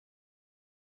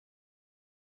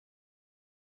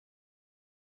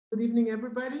Good evening,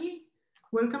 everybody.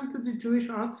 Welcome to the Jewish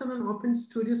Art Salon Open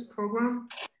Studios program.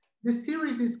 The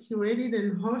series is curated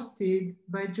and hosted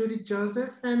by Judith,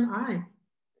 Joseph, and I.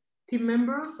 Team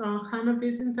members are Yona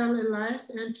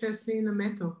Wiesenthal-Elias and Cheselyn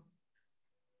Amato.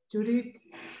 Judith,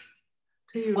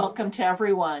 to you. Welcome to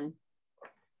everyone.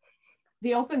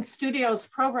 The Open Studios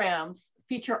programs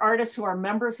feature artists who are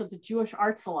members of the Jewish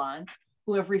Art Salon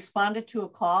who have responded to a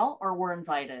call or were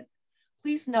invited.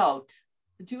 Please note,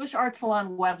 the Jewish Art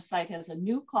Salon website has a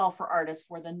new call for artists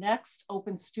for the next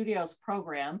Open Studios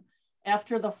program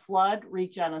after the flood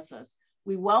regenesis.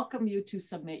 We welcome you to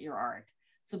submit your art.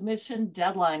 Submission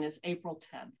deadline is April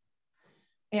 10th.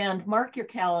 And mark your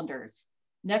calendars.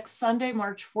 Next Sunday,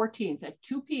 March 14th at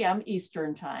 2 p.m.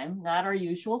 Eastern time, not our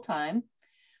usual time,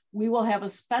 we will have a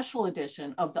special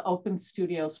edition of the Open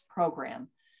Studios program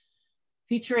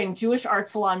featuring Jewish Art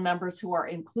Salon members who are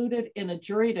included in a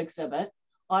juried exhibit,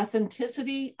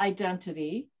 Authenticity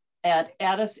Identity at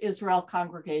Addis Israel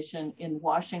Congregation in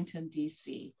Washington,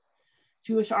 D.C.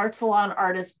 Jewish Art Salon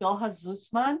artists Bilha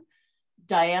Zusman,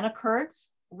 Diana Kurtz,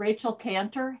 Rachel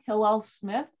Cantor, Hillel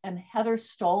Smith, and Heather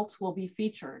Stoltz will be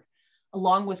featured,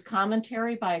 along with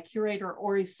commentary by curator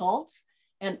Ori Soltz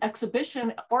and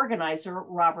exhibition organizer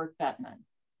Robert Bettman.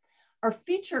 Our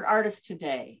featured artists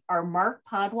today are Mark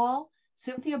Podwal,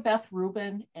 Cynthia Beth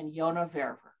Rubin, and Yona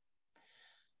Verwer.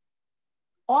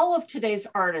 All of today's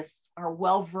artists are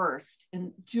well-versed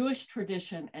in Jewish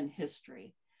tradition and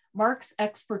history. Mark's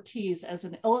expertise as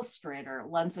an illustrator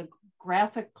lends a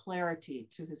graphic clarity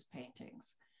to his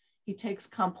paintings. He takes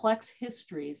complex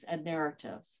histories and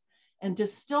narratives and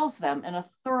distills them in a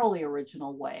thoroughly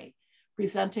original way,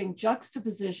 presenting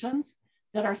juxtapositions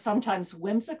that are sometimes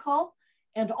whimsical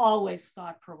and always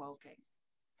thought-provoking.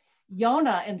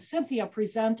 Yona and Cynthia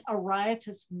present a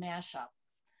riotous mashup.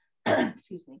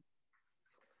 Excuse me.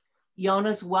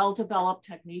 Yona's well-developed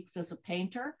techniques as a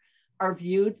painter are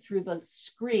viewed through the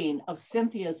screen of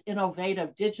Cynthia's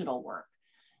innovative digital work.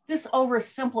 This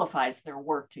oversimplifies their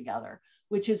work together,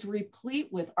 which is replete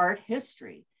with art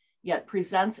history, yet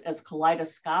presents as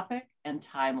kaleidoscopic and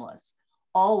timeless,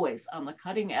 always on the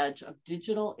cutting edge of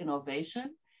digital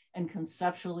innovation and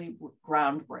conceptually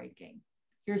groundbreaking.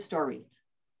 Here's Dorit.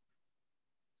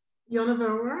 Yona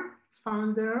Verwer,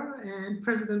 founder and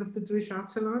president of the Jewish Art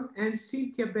Salon, and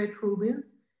Cynthia Beth Rubin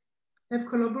have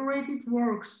collaborated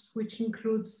works which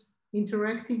includes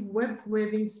interactive web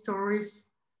weaving stories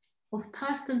of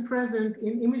past and present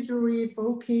in imagery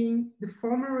evoking the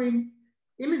former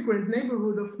immigrant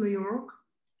neighborhood of New York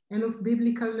and of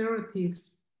biblical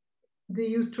narratives. They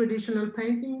use traditional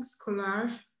paintings,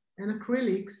 collage, and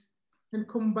acrylics and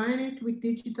combine it with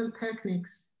digital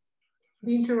techniques.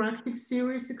 The interactive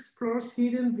series explores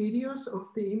hidden videos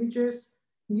of the images,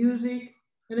 music,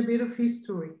 and a bit of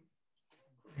history.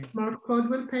 Mark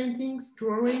Podwal paintings,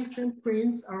 drawings, and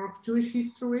prints are of Jewish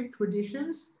history,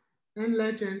 traditions, and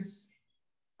legends.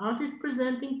 Artists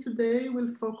presenting today will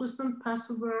focus on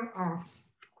Passover art.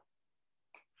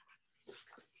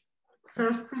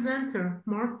 First presenter,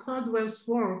 Mark Podwal's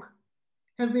work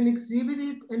have been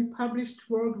exhibited and published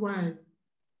worldwide.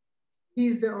 He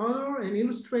is the author and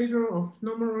illustrator of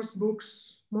numerous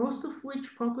books, most of which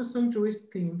focus on Jewish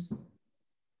themes.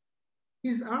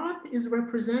 His art is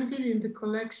represented in the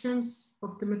collections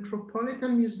of the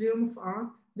Metropolitan Museum of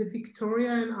Art, the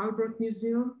Victoria and Albert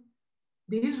Museum,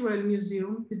 the Israel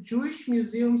Museum, the Jewish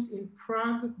museums in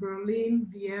Prague, Berlin,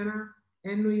 Vienna,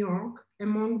 and New York,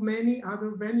 among many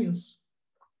other venues.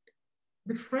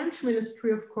 The French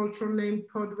Ministry of Culture named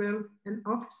Podwal an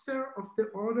officer of the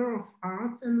Order of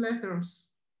Arts and Letters.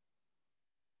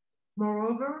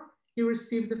 Moreover, he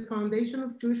received the Foundation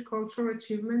of Jewish Culture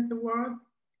Achievement Award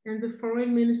and the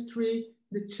Foreign Ministry,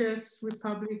 the Czech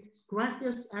Republic's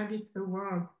Gratias Agit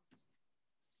Award.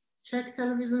 Czech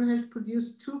television has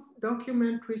produced 2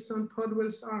 documentaries on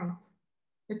Podwal's art,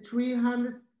 a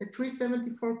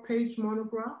 374-page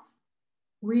monograph,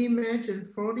 Reimagined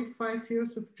 45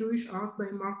 Years of Jewish Art by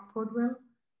Mark Podwal,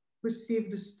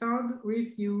 received a starred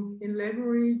review in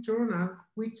Library Journal,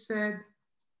 which said,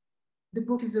 "The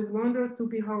book is a wonder to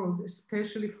behold,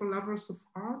 especially for lovers of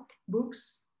art,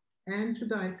 books, and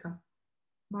Judaica."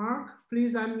 Mark,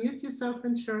 please unmute yourself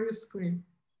and share your screen.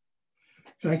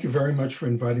 Thank you very much for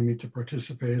inviting me to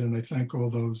participate, and I thank all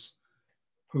those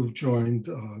who've joined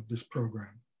this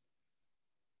program.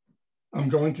 I'm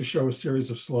going to show a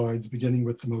series of slides, beginning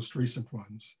with the most recent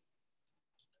ones.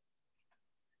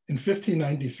 In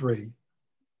 1593,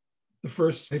 the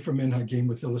first Sefer Minhagim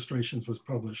with illustrations was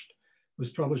published. It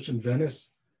was published in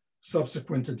Venice.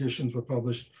 Subsequent editions were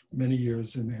published for many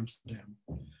years in Amsterdam.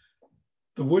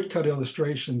 The woodcut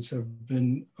illustrations have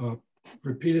been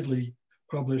repeatedly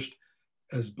published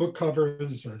as book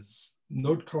covers, as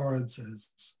note cards,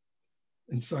 as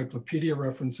encyclopedia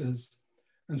references.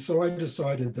 And so I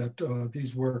decided that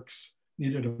these works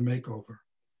needed a makeover.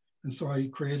 And so I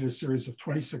created a series of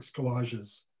 26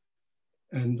 collages,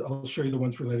 and I'll show you the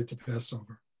ones related to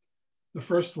Passover. The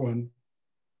first one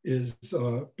is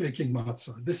baking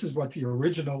matzah. This is what the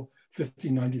original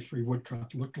 1593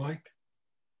 woodcut looked like.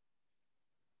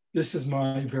 This is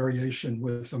my variation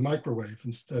with a microwave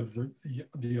instead of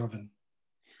the oven.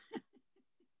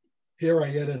 Here I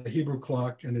added a Hebrew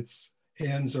clock, and its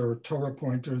hands are Torah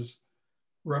pointers,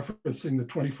 referencing the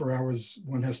 24 hours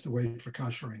one has to wait for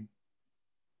kashering.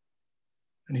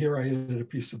 And here I added a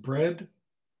piece of bread.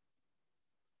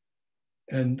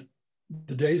 And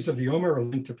the days of the Omer are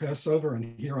linked to Passover,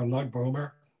 and here on Lag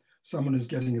BaOmer, someone is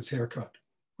getting his hair cut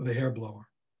with a hair blower.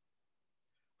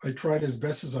 I tried as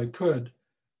best as I could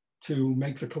to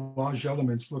make the collage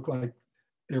elements look like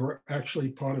they were actually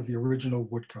part of the original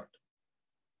woodcut.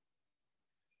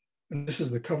 And this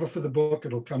is the cover for the book.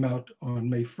 It'll come out on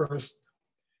May 1st.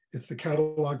 It's the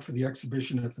catalog for the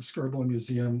exhibition at the Skirball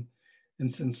Museum in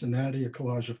Cincinnati, a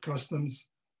collage of customs.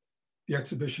 The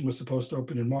exhibition was supposed to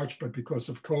open in March, but because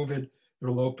of COVID,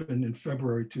 it'll open in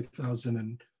February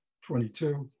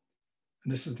 2022.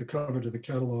 And this is the cover to the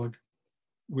catalog,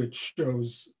 which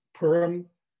shows Purim,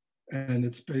 and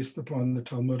it's based upon the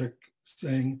Talmudic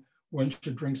saying, one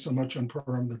should drink so much on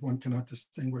Purim that one cannot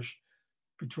distinguish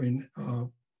between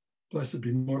blessed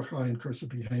be Mordechai and cursed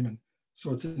be Haman.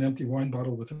 So it's an empty wine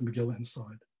bottle with a Megillah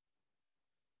inside.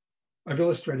 I've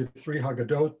illustrated 3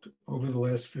 Haggadot over the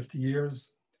last 50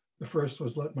 years. The first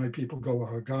was Let My People Go, a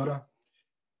Haggadah.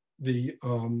 The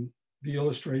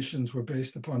illustrations were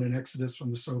based upon an exodus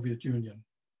from the Soviet Union.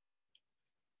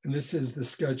 And this is the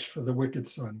sketch for The Wicked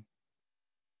Son.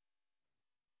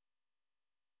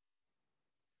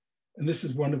 And this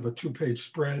is one of a 2-page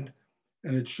spread,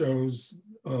 and it shows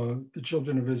the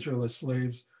children of Israel as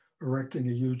slaves erecting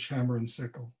a huge hammer and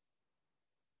sickle.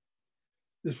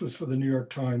 This was for the New York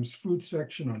Times food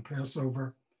section on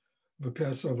Passover, of a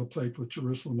Passover plate with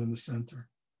Jerusalem in the center.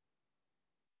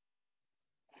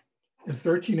 In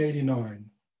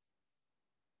 1389,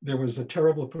 there was a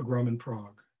terrible pogrom in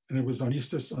Prague, and it was on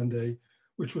Easter Sunday,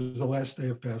 which was the last day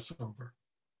of Passover.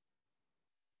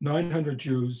 900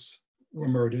 Jews were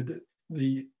murdered.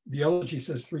 The elegy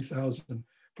says 3,000,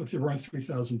 but there weren't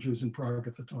 3,000 Jews in Prague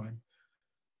at the time.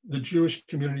 The Jewish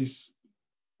communities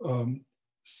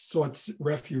sought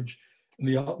refuge in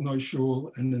the Altneu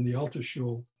Shul and in the Alter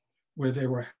Shul, where they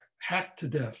were hacked to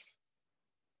death.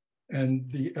 And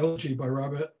the elegy by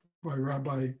Rabbi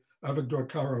Avigdor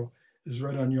Karo is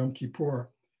read on Yom Kippur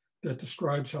that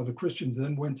describes how the Christians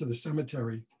then went to the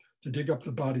cemetery to dig up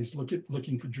the bodies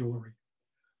looking for jewelry.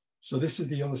 So this is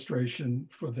the illustration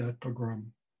for that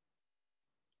pogrom.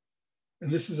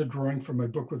 And this is a drawing from my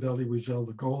book with Elie Wiesel,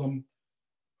 The Golem,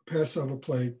 a Passover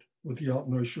plate with the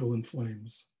Altneu Shul in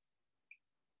flames.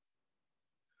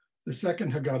 The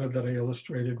second Haggadah that I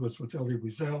illustrated was with Elie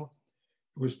Wiesel.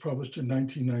 It was published in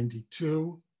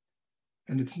 1992,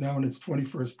 and it's now in its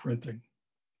 21st printing.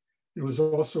 There was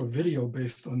also a video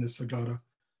based on this Haggadah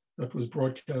that was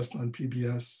broadcast on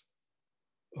PBS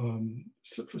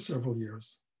for several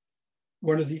years.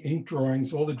 One of the ink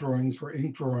drawings, all the drawings were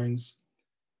ink drawings,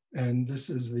 and this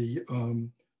is the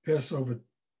Passover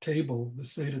table, the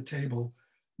Seder table,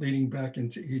 leading back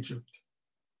into Egypt.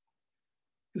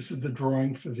 This is the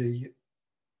drawing for the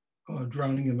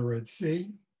drowning in the Red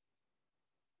Sea.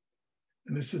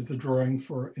 And this is the drawing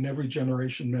for In Every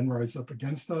Generation Men Rise Up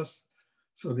Against Us.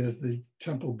 So there's the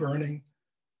temple burning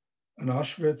and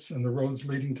Auschwitz, and the roads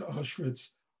leading to Auschwitz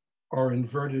are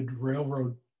inverted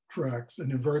railroad tracks,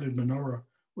 an inverted menorah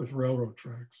with railroad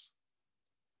tracks.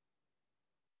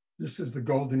 This is the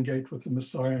Golden Gate with the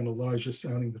Messiah and Elijah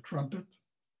sounding the trumpet.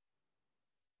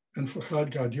 And for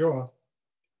Haggadot,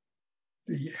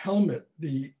 the helmet,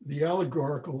 the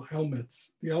allegorical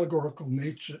helmets, the allegorical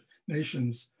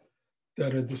nations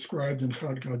that are described in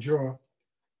Haggadot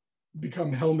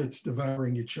become helmets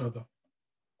devouring each other.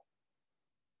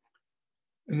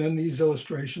 And then these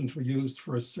illustrations were used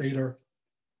for a Seder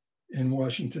in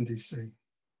Washington, D.C.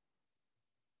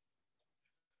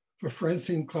 For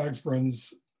Francine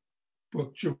Klagsbrun's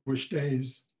book, Jewish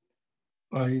Days,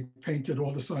 I painted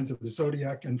all the signs of the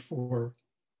zodiac, and for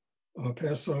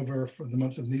Passover, for the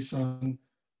month of Nisan,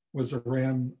 was a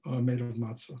ram made of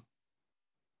matzah.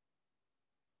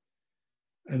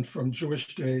 And from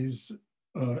Jewish Days,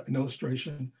 an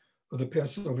illustration of the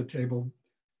Passover table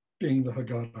being the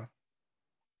Haggadah.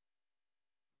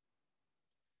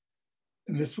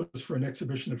 And this was for an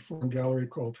exhibition at Forum Gallery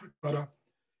called Haggadah.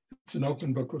 It's an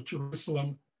open book with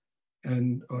Jerusalem,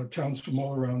 and towns from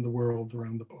all around the world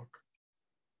around the book.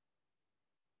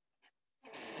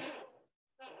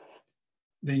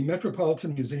 The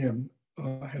Metropolitan Museum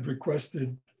had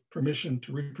requested permission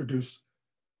to reproduce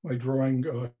my drawing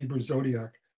Hebrew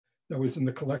Zodiac that was in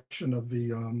the collection of the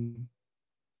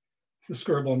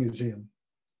Skirball Museum.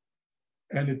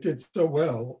 And it did so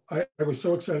well. I was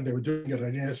so excited they were doing it.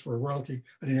 I didn't ask for a royalty.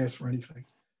 I didn't ask for anything.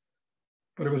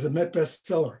 But it was a Met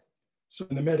bestseller. So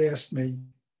when the Met asked me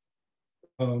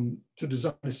to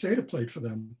design a Seder plate for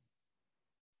them,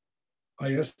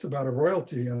 I asked about a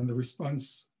royalty, and the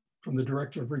response from the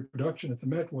director of reproduction at the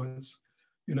Met was,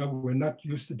 you know, we're not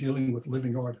used to dealing with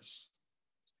living artists.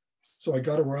 So I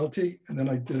got a royalty, and then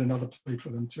I did another plate for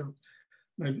them too.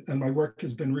 And my work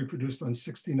has been reproduced on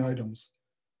 16 items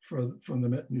from the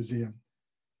Met Museum.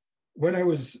 When I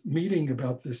was meeting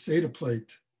about this Seder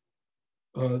plate,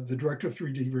 the director of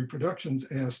 3D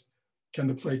Reproductions asked, can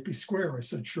the plate be square? I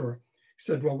said, sure. He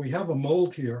said, well, we have a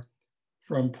mold here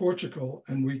from Portugal,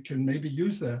 and we can maybe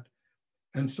use that.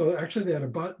 And so actually they had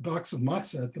a box of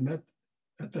matzah at the Met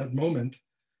at that moment,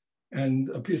 and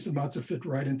a piece of matzah fit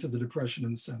right into the depression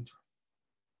in the center.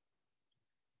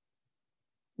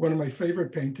 One of my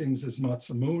favorite paintings is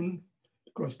Matzah Moon,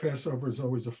 because Passover is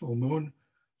always a full moon.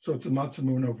 So it's a Matzah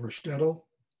Moon over a shtetl.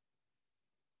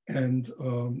 And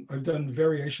I've done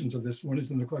variations of this. One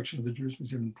is in the collection of the Jewish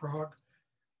Museum in Prague.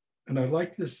 And I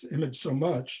like this image so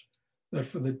much that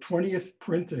for the 20th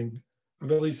printing of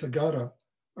Eli's Haggadah,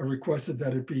 I requested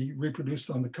that it be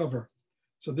reproduced on the cover.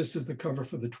 So this is the cover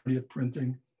for the 20th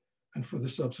printing and for the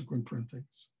subsequent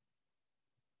printings.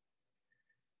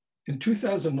 In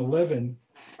 2011,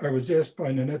 I was asked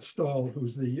by Nanette Stahl,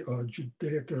 who's the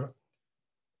Judaica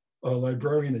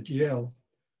librarian at Yale,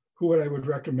 who I would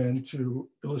recommend to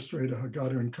illustrate a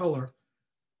Haggadah in color,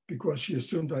 because she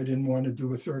assumed I didn't want to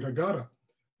do a third Haggadah.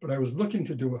 But I was looking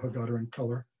to do a Haggadah in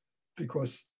color,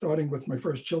 because starting with my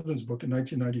first children's book in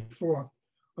 1994,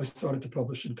 I started to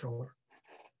publish in color.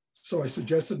 So I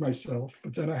suggested myself,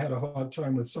 but then I had a hard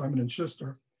time with Simon &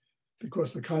 Schuster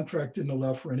because the contract didn't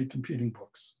allow for any competing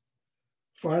books.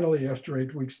 Finally, after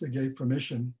 8 weeks, they gave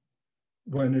permission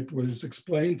when it was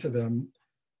explained to them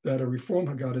that a Reform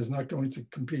Haggadah is not going to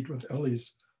compete with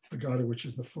Eli's Haggadah, which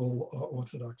is the full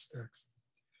Orthodox text.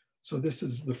 So this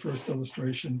is the first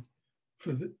illustration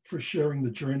for sharing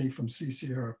the journey from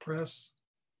CCR Press.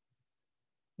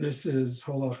 This is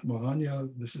Holach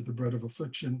Mahanya. This is the bread of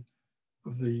affliction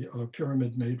of the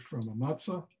pyramid made from a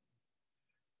matzah.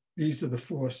 These are the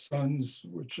four sons,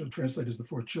 which are translated as the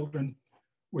four children,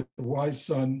 with the wise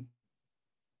son.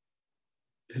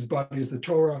 His body is the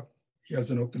Torah. He has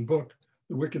an open book.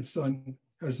 The wicked son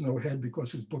has no head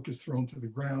because his book is thrown to the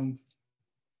ground.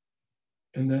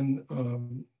 And then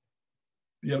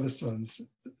the other sons,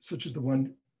 such as the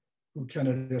one who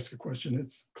cannot ask a question,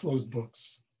 it's closed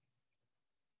books.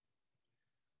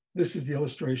 This is the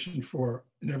illustration for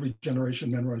in every generation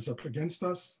men rise up against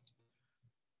us.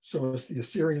 So it's the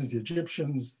Assyrians, the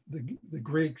Egyptians, the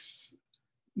Greeks,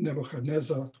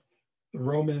 Nebuchadnezzar, the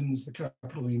Romans, the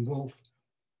Capitoline Wolf,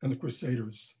 and the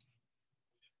Crusaders.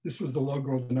 This was the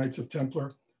logo of the Knights of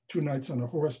Templar, 2 knights on a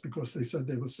horse, because they said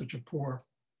they were such a poor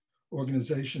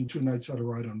organization, 2 knights had to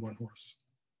ride on 1 horse.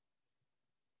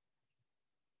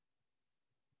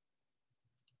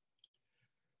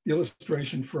 The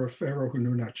illustration for a pharaoh who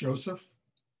knew not Joseph,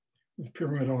 with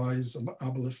pyramid eyes, an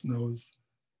obelisk nose,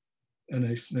 and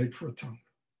a snake for a tongue.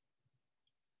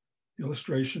 The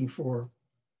illustration for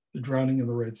the drowning in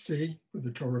the Red Sea, where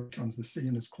the Torah becomes the sea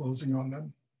and is closing on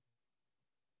them.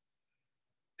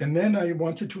 And then I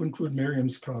wanted to include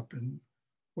Miriam's cup and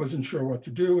wasn't sure what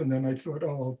to do. And then I thought, oh,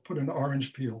 I'll put an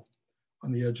orange peel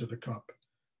on the edge of the cup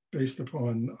based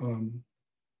upon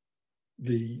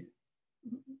the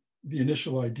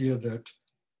initial idea that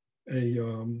a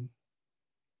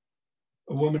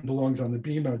woman belongs on the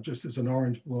bima just as an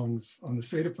orange belongs on the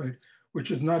Seder plate,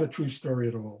 which is not a true story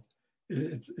at all.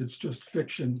 It's just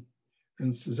fiction.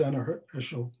 And Susanna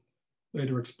Heschel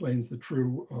later explains the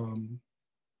true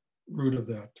root of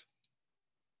that.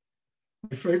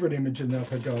 My favorite image in that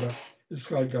Haggadah is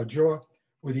Haggadah,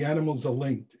 where the animals are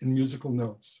linked in musical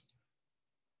notes.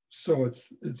 So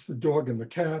it's the dog and the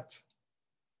cat,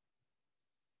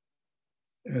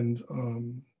 and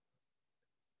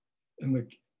the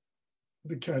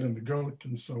cat and the goat,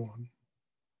 and so on.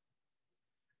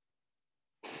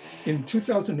 In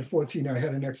 2014, I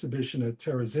had an exhibition at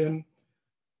Terezin.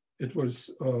 It was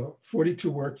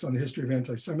 42 works on the history of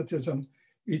anti-Semitism.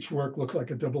 Each work looked like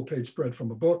a double-page spread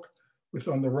from a book, with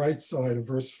on the right side a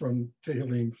verse from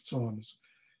Tehillim Psalms.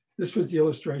 This was the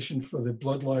illustration for the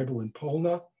blood libel in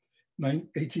Polna,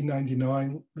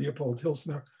 1899. Leopold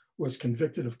Hilsner was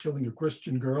convicted of killing a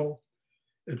Christian girl.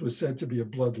 It was said to be a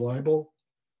blood libel.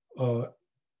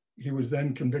 He was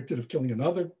then convicted of killing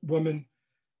another woman,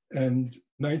 and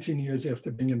 19 years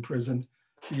after being in prison,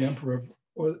 the emperor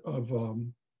of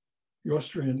the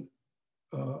Austrian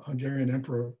Hungarian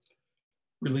emperor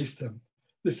released him.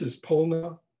 This is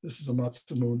Polna. This is a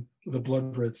Matzamun with a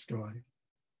blood red sky.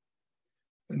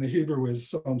 And the Hebrew is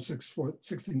Psalm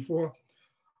 16:4.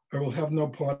 I will have no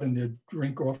part in their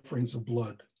drink offerings of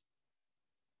blood.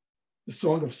 The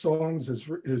Song of Songs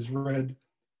is read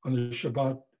on the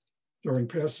Shabbat during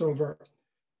Passover.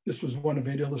 This was one of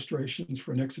 8 illustrations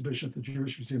for an exhibition at the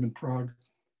Jewish Museum in Prague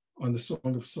on the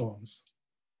Song of Songs.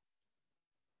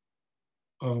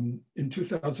 In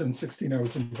 2016, I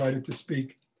was invited to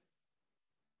speak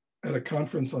at a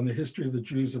conference on the history of the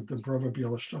Jews of Dąbrowa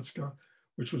Białostocka,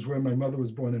 which was where my mother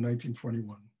was born in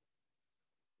 1921.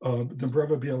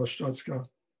 Dąbrowa Białostocka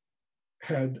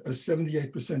had a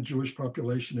 78% Jewish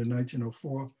population in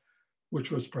 1904,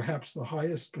 which was perhaps the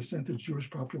highest percentage Jewish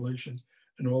population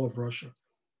in all of Russia.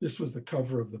 This was the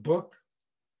cover of the book.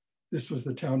 This was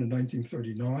the town in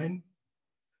 1939.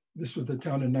 This was the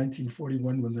town in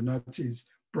 1941 when the Nazis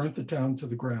burnt the town to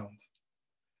the ground.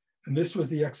 And this was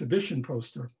the exhibition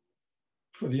poster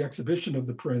for the exhibition of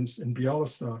the prince in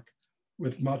Białystok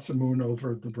with Matzamun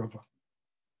over Dąbrowa.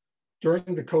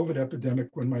 During the COVID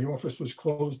epidemic, when my office was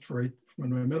closed when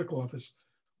my medical office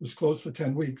was closed for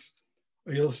 10 weeks,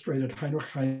 I illustrated Heinrich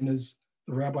Heine's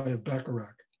The Rabbi of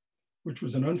Bacharach, which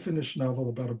was an unfinished novel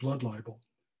about a blood libel,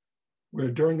 where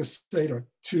during a Seder,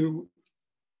 2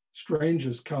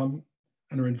 strangers come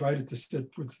and are invited to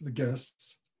sit with the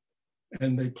guests,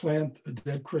 and they plant a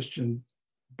dead Christian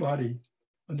body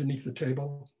underneath the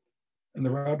table. And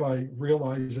the rabbi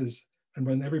realizes, and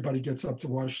when everybody gets up to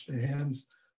wash their hands,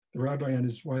 the rabbi and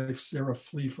his wife, Sarah,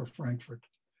 flee for Frankfurt.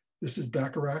 This is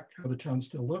Bacharach, how the town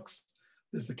still looks.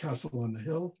 There's the castle on the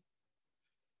hill.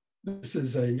 This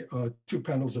is 2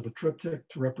 panels of a triptych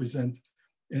to represent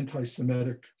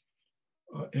anti-Semitic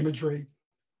imagery.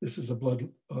 This is a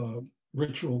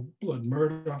ritual blood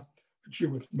murder, a Jew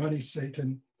with money,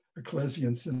 Satan, ecclesia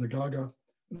and synagogue,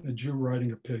 and a Jew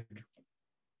riding a pig.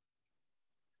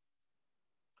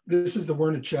 This is the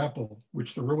Werner Chapel,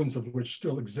 which the ruins of which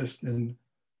still exist in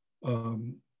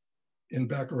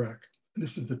Bacharach.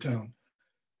 This is the town.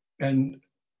 And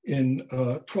in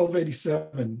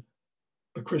 1287,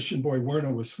 a Christian boy,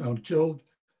 Werner, was found killed.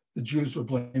 The Jews were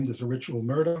blamed as a ritual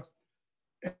murder.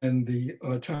 And the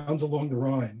towns along the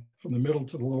Rhine, from the middle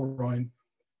to the lower Rhine,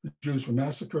 the Jews were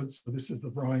massacred. So this is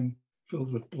the Rhine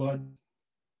filled with blood.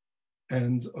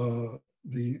 And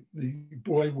the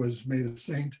boy was made a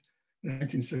saint. In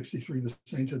 1963, the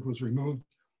sainthood was removed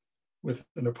with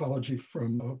an apology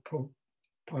from Pope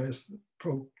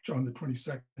John the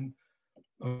 22nd,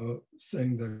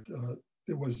 saying that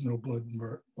there was no blood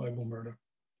libel murder.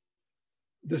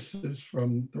 This is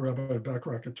from the Rabbi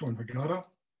Bacharach at Torn Haggadah,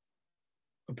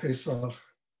 a Pesach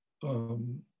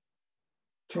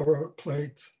Torah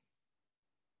plate,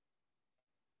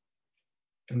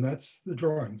 and that's the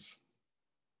drawings.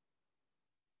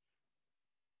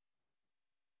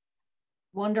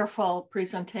 Wonderful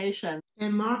presentation.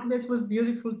 And Mark, that was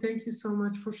beautiful. Thank you so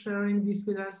much for sharing this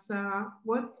with us.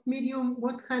 What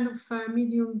kind of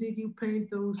medium did you paint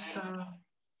those?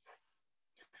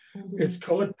 It's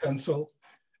colored pencil.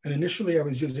 And initially I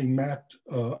was using matte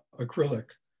acrylic,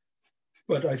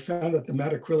 but I found that the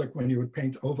matte acrylic, when you would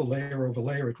paint over layer,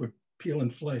 it would peel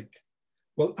and flake.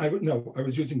 Well, I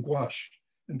was using gouache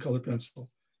and colored pencil.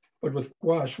 But with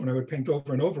gouache, when I would paint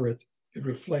over and over it, it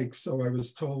would flake. So I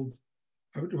was told,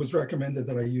 it was recommended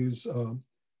that I use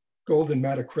gold and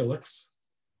matte acrylics.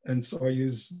 And so I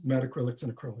use matte acrylics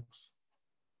and acrylics.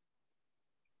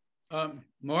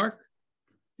 Mark?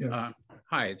 Yes.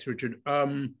 Hi, it's Richard.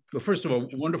 Well, first of all,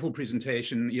 wonderful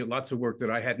presentation. Lots of work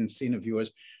that I hadn't seen of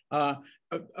yours.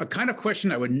 A kind of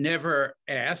question I would never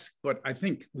ask, but I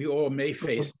think we all may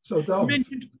face. So don't.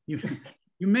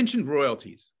 You mentioned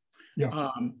royalties. Yeah.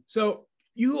 So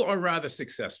you are rather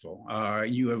successful.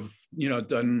 You have,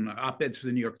 done op-eds for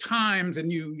the New York Times,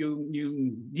 and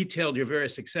you detailed your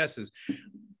various successes.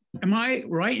 Am I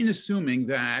right in assuming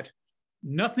that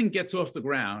nothing gets off the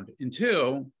ground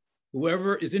until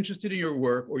whoever is interested in your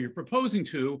work or you're proposing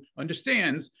to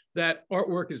understands that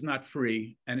artwork is not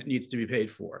free and it needs to be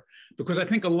paid for? Because I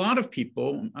think a lot of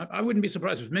people, I wouldn't be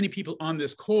surprised if many people on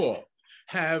this call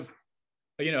have,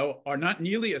 are not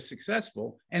nearly as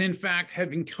successful, and in fact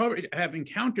have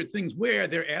encountered things where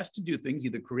they're asked to do things,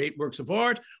 either create works of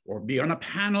art or be on a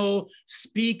panel,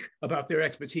 speak about their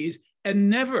expertise, and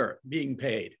never being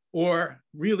paid or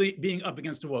really being up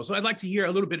against the wall. So I'd like to hear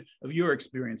a little bit of your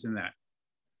experience in that.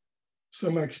 So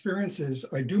my experience is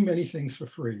I do many things for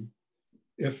free.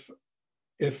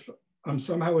 If I'm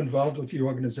somehow involved with the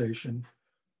organization,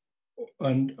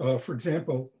 and for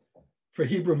example, for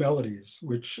Hebrew Melodies,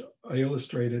 which I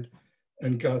illustrated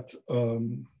and got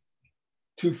 2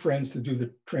 friends to do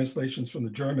the translations from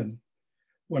the German,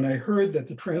 when I heard that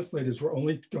the translators were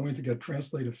only going to get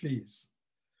translator fees,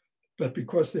 but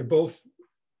because they're both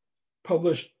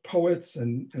published poets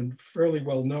and fairly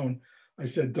well known, I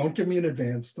said, don't give me an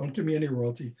advance, don't give me any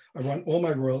royalty. I want all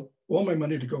my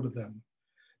money to go to them,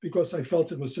 because I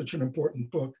felt it was such an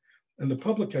important book, and the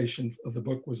publication of the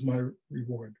book was my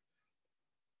reward.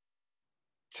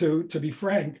 To be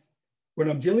frank, when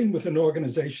I'm dealing with an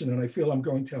organization and I feel I'm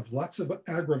going to have lots of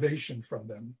aggravation from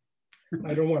them,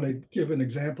 I don't want to give an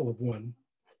example of one.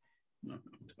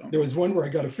 There was one where I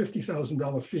got a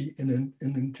 $50,000 fee in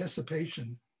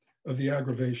anticipation of the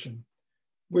aggravation,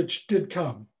 which did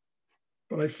come,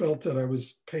 but I felt that I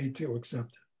was paid to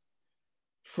accept it.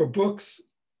 For books,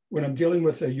 when I'm dealing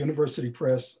with a university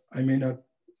press, I may not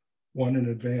want an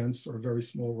advance or a very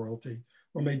small royalty,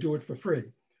 or may do it for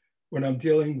free. When I'm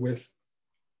dealing with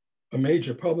a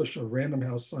major publisher, Random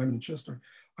House, Simon & Schuster,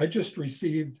 I just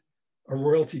received a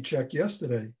royalty check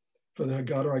yesterday for the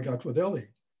Haggadah I got with Ellie,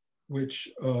 which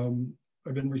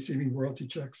I've been receiving royalty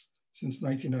checks since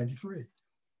 1993.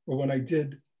 But when I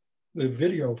did the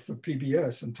video for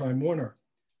PBS and Time Warner,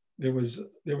 there was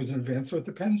an advance, so it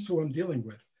depends who I'm dealing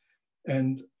with.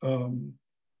 And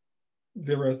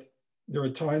there are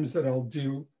times that I'll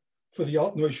do, for the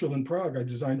Alt Neuschule in Prague, I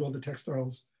designed all the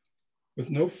textiles with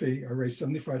no fee. I raised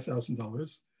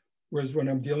 $75,000. Whereas when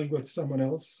I'm dealing with someone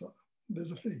else,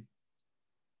 there's a fee.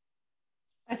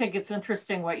 I think it's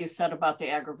interesting what you said about the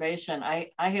aggravation.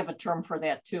 I have a term for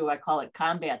that too. I call it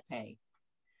combat pay,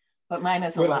 but mine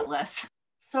is a lot less.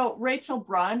 So Rachel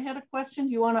Braun had a question.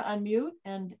 Do you want to unmute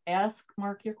and ask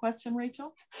Mark your question,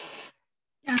 Rachel?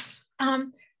 Yes,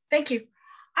 thank you.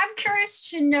 I'm curious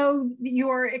to know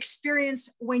your experience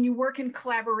when you work in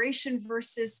collaboration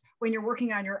versus when you're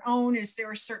working on your own. Is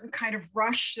there a certain kind of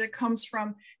rush that comes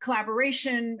from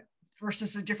collaboration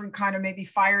versus a different kind of maybe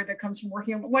fire that comes from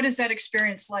working on? What is that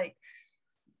experience like?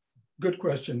 Good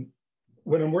question.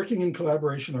 When I'm working in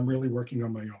collaboration, I'm really working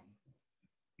on my own.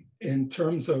 In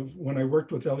terms of when I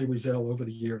worked with Elie Wiesel over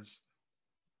the years,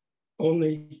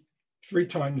 only 3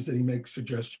 times did he make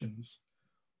suggestions.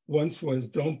 Once was,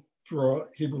 don't draw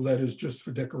Hebrew letters just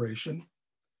for decoration.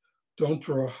 Don't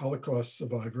draw Holocaust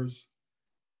survivors.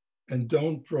 And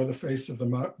don't draw the face of the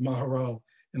Maharal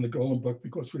in the Golem book,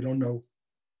 because we don't know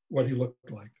what he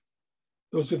looked like.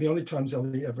 Those are the only times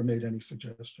Elie ever made any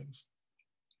suggestions.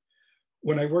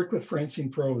 When I worked with Francine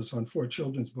Prose on 4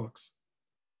 children's books,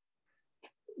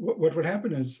 what would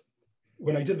happen is,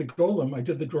 when I did the Golem, I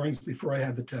did the drawings before I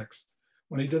had the text.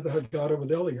 When I did the Haggadah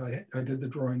with Elie, I did the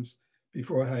drawings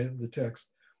before I had the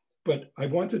text. But I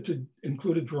wanted to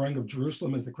include a drawing of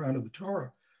Jerusalem as the crown of the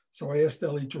Torah. So I asked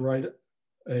Elie to write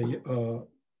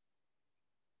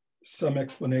some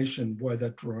explanation why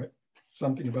that drawing,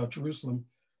 something about Jerusalem,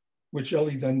 which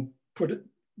Elie then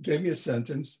gave me a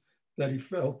sentence that he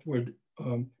felt would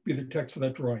be the text for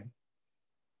that drawing.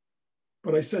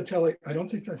 But I said to Elie, I don't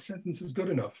think that sentence is good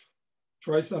enough.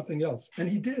 Try something else. And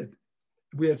he did.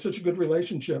 We had such a good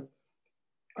relationship.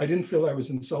 I didn't feel I was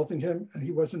insulting him, and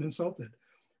he wasn't insulted.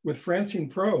 With Francine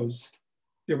Prose,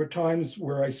 there were times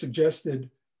where I suggested,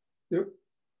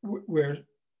 where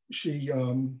she,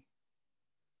 in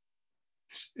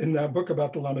that book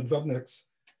about the Lamed Vavniks,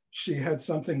 she had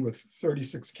something with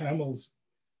 36 camels.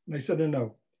 And I said,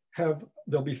 no,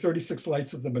 there'll be 36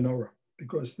 lights of the menorah,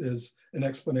 because there's an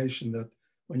explanation that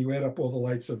when you add up all the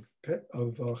lights of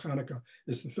Hanukkah,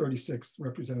 it's the 36th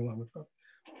representing Lamed Vav.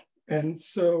 And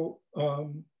so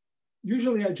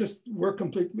usually I just work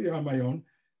completely on my own.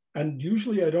 And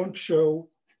usually I don't show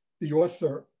the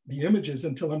author the images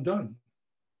until I'm done.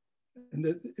 And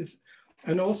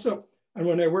and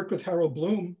when I worked with Harold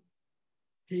Bloom,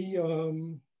 I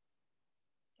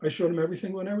showed him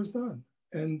everything when I was done.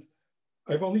 And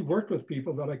I've only worked with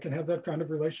people that I can have that kind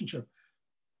of relationship.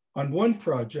 On one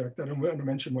project, I don't want to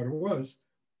mention what it was,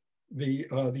 the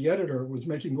editor was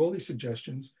making all these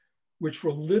suggestions, which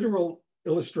were literal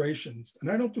illustrations. And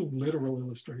I don't do literal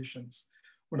illustrations.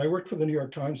 When I worked for the New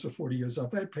York Times for 40 years,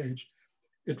 op-ed page,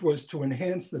 it was to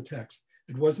enhance the text.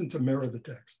 It wasn't to mirror the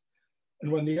text.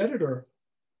 And when the editor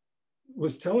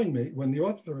was telling me, when the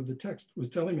author of the text was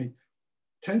telling me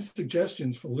 10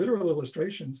 suggestions for literal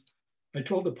illustrations, I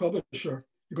told the publisher,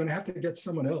 you're going to have to get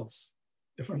someone else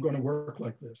if I'm going to work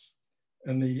like this.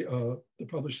 And the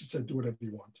publisher said, do whatever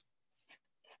you want.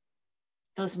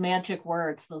 Those magic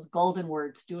words, those golden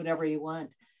words, do whatever you want.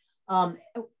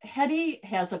 Hetty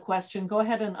has a question. Go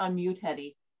ahead and unmute,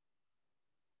 Hetty.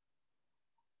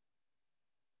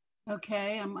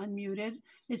 Okay, I'm unmuted.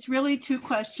 It's really two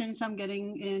questions. I'm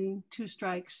getting in 2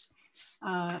 strikes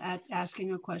at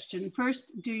asking a question.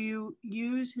 First, do you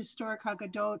use historic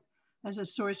Haggadot as a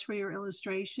source for your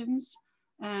illustrations?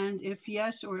 And if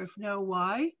yes, or if no,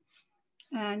 why?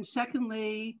 And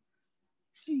secondly,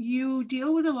 you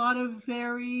deal with a lot of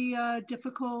very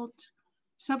difficult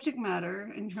subject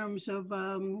matter in terms of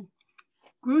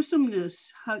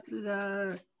gruesomeness,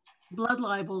 the blood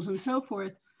libels and so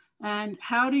forth. And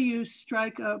how do you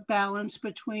strike a balance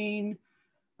between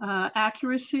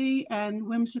accuracy and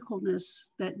whimsicalness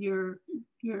that your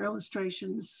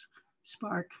illustrations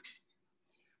spark?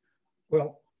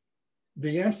 Well,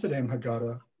 the Amsterdam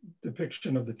Haggadah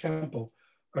depiction of the temple,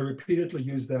 I repeatedly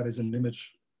used that as an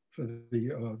image for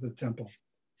the temple.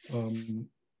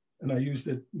 And I used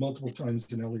it multiple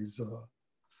times in Ellie's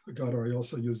Haggadah. I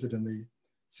also used it in the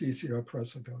CCR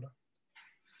Press Haggadah.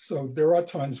 So there are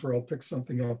times where I'll pick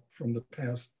something up from the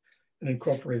past and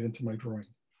incorporate it into my drawing.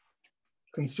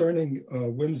 Concerning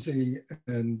whimsy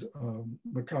and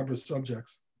macabre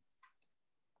subjects,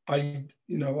 I'm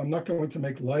not going to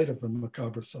make light of a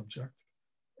macabre subject.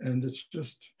 And it's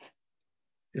just,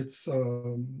 it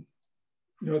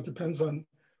depends on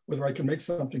whether I can make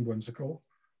something whimsical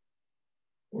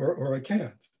or I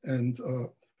can't. And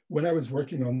when I was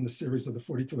working on the series of the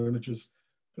 42 images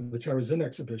for the Terezin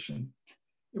exhibition,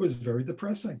 it was very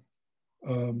depressing.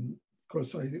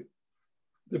 Because the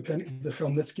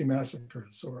Chmelnytsky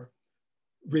massacres, or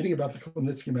reading about the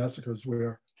Chmelnytsky massacres,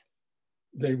 where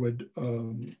they would,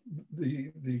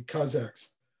 the Kazakhs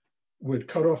would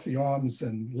cut off the arms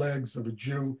and legs of a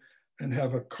Jew and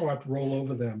have a cart roll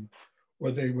over them,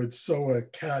 or they would sew a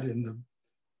cat in the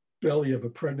belly of a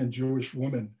pregnant Jewish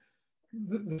woman.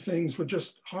 The things were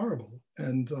just horrible.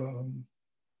 And,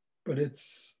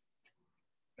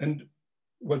 and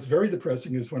what's very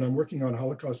depressing is when I'm working on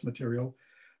Holocaust material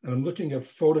and I'm looking at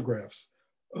photographs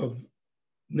of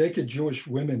naked Jewish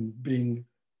women being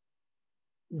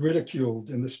ridiculed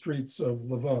in the streets of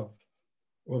Lvov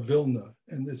or Vilna.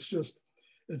 And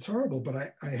it's horrible, but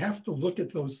I have to look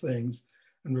at those things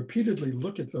and repeatedly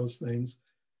look at those things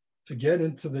to get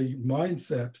into the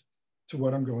mindset to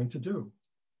what I'm going to do.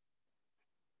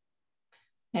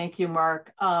 Thank you,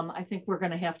 Mark. I think we're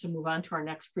going to have to move on to our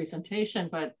next presentation,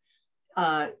 but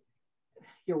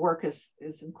your work is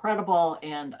incredible,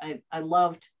 and I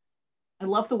love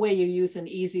the way you use an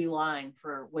easy line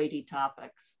for weighty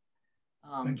topics.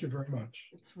 Thank you very much.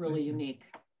 It's really unique.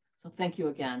 So thank you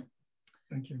again.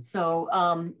 Thank you. So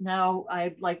now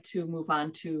I'd like to move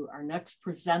on to our next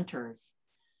presenters.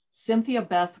 Cynthia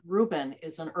Beth Rubin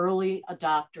is an early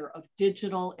adopter of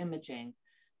digital imaging,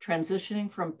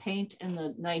 transitioning from paint in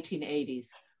the 1980s.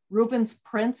 Rubin's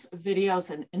prints, videos,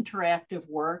 and interactive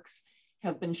works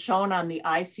have been shown on the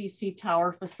ICC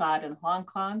Tower facade in Hong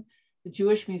Kong, the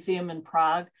Jewish Museum in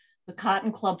Prague, the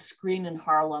Cotton Club screen in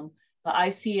Harlem, the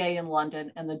ICA in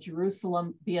London, and the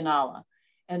Jerusalem Biennale,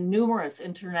 and numerous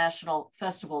international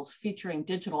festivals featuring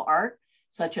digital art,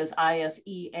 such as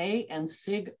ISEA and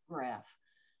SIGGRAPH.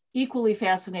 Equally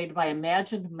fascinated by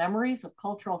imagined memories of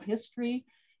cultural history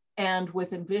and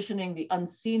with envisioning the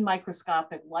unseen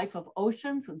microscopic life of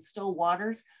oceans and still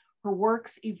waters, her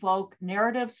works evoke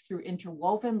narratives through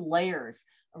interwoven layers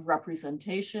of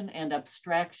representation and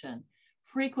abstraction,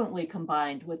 frequently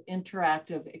combined with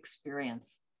interactive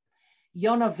experience.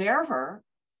 Yona Verwer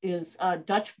is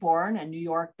Dutch-born and New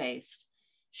York-based.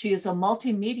 She is a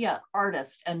multimedia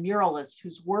artist and muralist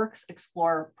whose works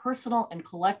explore personal and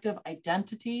collective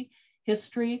identity,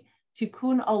 history,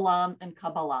 tikkun olam, and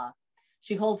Kabbalah.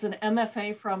 She holds an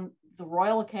MFA from the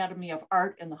Royal Academy of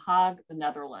Art in The Hague, the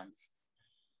Netherlands.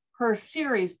 Her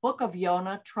series, Book of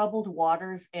Yona, Troubled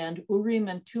Waters, and Urim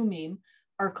and Tumim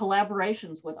are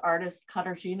collaborations with artist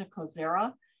Katarzyna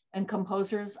Kozera and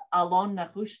composers Alon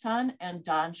Nehushtan and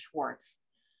Don Schwartz.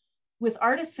 With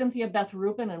artist Cynthia Beth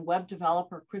Rubin and web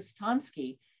developer Kris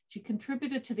Tonski, she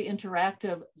contributed to the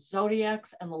interactive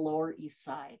Zodiacs and the Lower East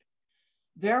Side.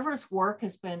 Verwer's work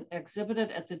has been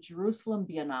exhibited at the Jerusalem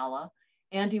Biennale,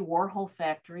 Andy Warhol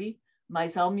Factory,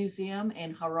 Meisel Museum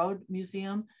and Harod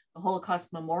Museum, the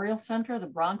Holocaust Memorial Center, the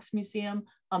Bronx Museum,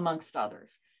 amongst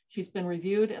others. She's been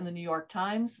reviewed in the New York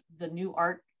Times, the New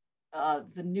Art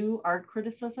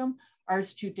Criticism,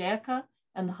 Ars Judaica,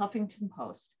 and the Huffington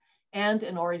Post, and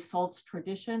in Ori Solt's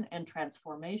Tradition and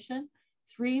Transformation,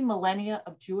 3 Millennia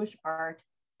of Jewish Art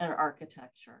and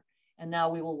Architecture. And now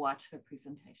we will watch their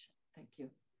presentation. Thank you.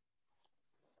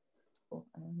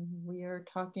 We are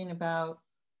talking about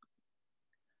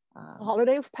The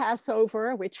holiday of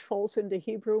Passover, which falls in the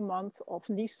Hebrew month of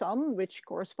Nisan, which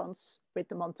corresponds with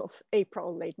the month of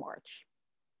April, late March.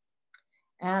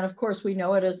 And of course, we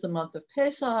know it as the month of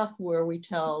Pesach, where we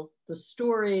tell the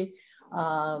story.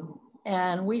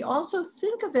 And we also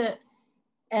think of it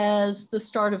as the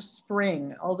start of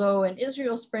spring. Although in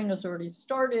Israel, spring has already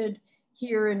started.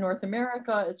 Here in North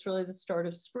America, it's really the start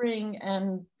of spring.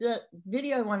 And the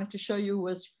video I wanted to show you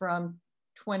was from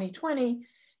 2020,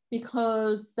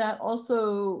 because that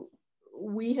also,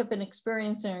 we have been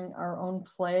experiencing our own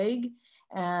plague,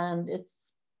 and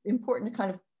it's important to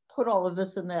kind of put all of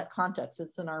this in that context.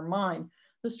 It's in our mind.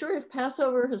 The story of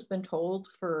Passover has been told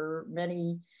for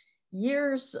many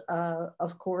years,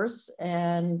 of course,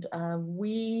 and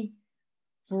we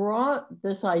brought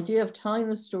this idea of telling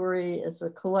the story as a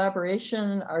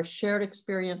collaboration. Our shared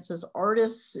experience as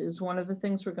artists is one of the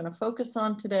things we're going to focus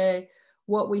on today.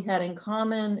 What we had in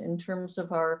common in terms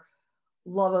of our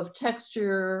love of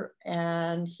texture.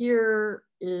 And here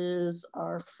is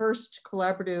our first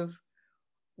collaborative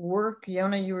work.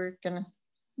 Yona, you were gonna...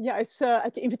 Yeah, it's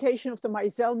at the invitation of the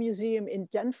Maisel Museum in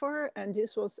Denver, and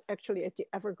this was actually at the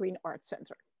Evergreen Art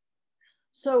Center.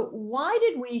 So why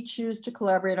did we choose to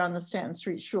collaborate on the Stanton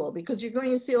Street Shul? Because you're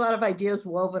going to see a lot of ideas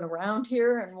woven around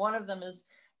here, and one of them is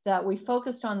that we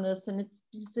focused on this, and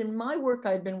it's in my work,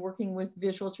 I'd been working with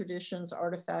visual traditions,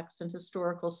 artifacts, and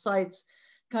historical sites,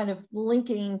 kind of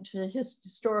linking to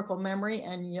historical memory.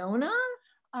 And Yona?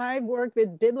 I worked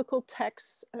with biblical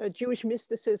texts, Jewish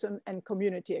mysticism, and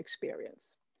community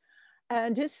experience.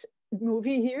 And this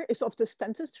movie here is of the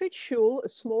Stanton Street Shul, a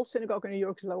small synagogue in New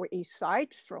York's Lower East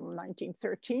Side from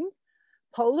 1913.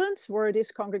 Poland, where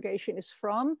this congregation is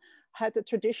from, had a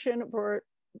tradition where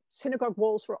synagogue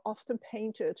walls were often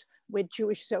painted with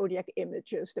Jewish zodiac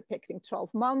images depicting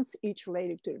 12 months, each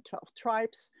related to the 12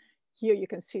 tribes. Here you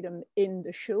can see them in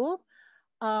the shul.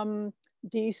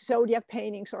 These zodiac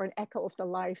paintings are an echo of the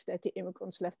life that the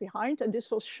immigrants left behind. And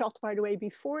this was shot, by the way,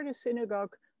 before the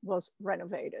synagogue was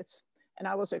renovated. And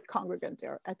I was a congregant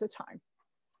there at the time.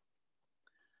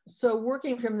 So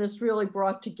working from this really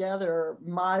brought together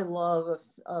my love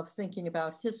of thinking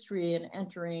about history and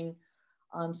entering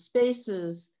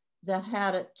spaces that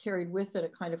had it carried with it a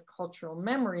kind of cultural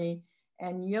memory,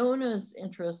 and Yona's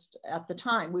interest at the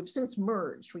time. We've since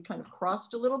merged, we kind of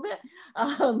crossed a little bit,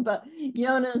 but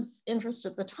Yona's interest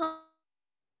at the time.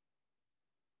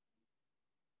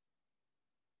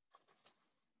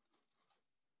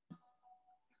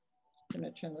 I'm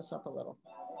gonna turn this up a little.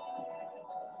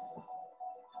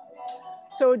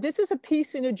 So this is a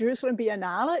piece in the Jerusalem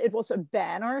Biennale. It was a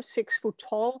banner, 6 foot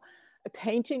tall, a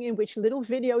painting in which little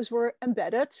videos were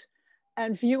embedded,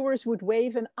 and viewers would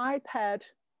wave an iPad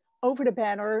over the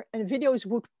banner, and videos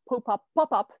would pop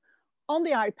up on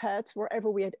the iPad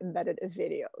wherever we had embedded a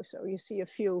video. So you see a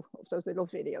few of those little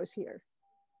videos here.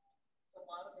 A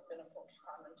lot of rabbinical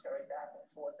commentary back and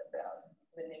forth about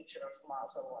the nature of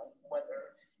mazel, and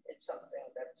whether it's something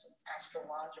that's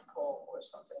astrological or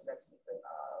something that's even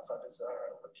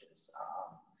Avodah, which is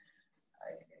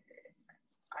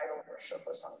idol worship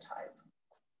of some type.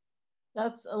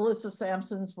 That's Alyssa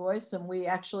Sampson's voice, and we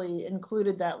actually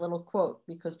included that little quote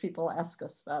because people ask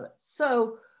us about it.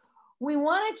 So we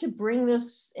wanted to bring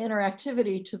this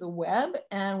interactivity to the web,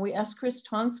 and we asked Kris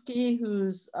Tonski,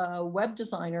 who's a web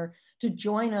designer, to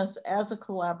join us as a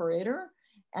collaborator.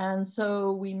 And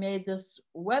so we made this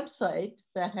website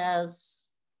that has,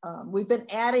 we've been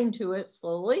adding to it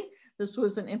slowly. This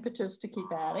was an impetus to keep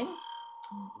adding.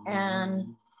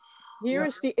 And here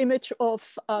is the image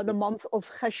of the month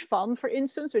of Cheshvan, for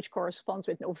instance, which corresponds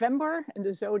with November and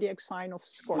the zodiac sign of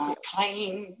Scorpio.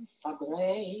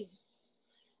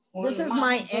 This is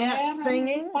my aunt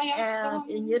singing and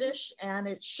in Yiddish, and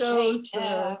it shows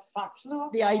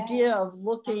the idea of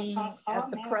looking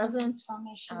at the present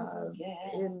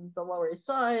in the Lower East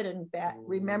Side and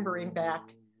remembering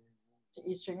back to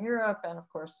Eastern Europe and, of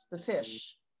course, the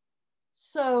fish.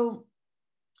 So,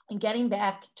 and getting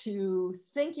back to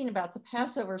thinking about the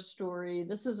Passover story,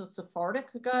 this is a Sephardic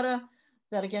Haggadah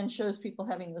that again shows people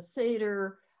having the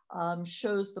Seder,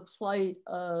 shows the plight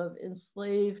of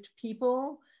enslaved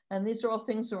people. And these are all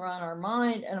things that are on our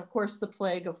mind. And of course, the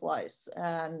plague of lice.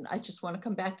 And I just want to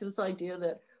come back to this idea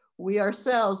that we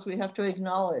ourselves, we have to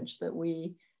acknowledge that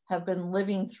we have been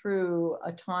living through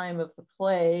a time of the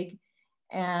plague.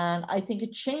 And I think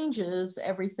it changes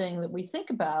everything that we think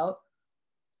about.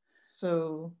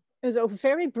 So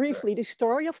very briefly, the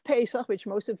story of Pesach, which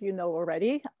most of you know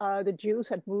already, the Jews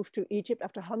had moved to Egypt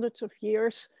after hundreds of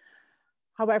years.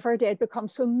 However, they had become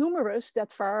so numerous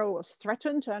that Pharaoh was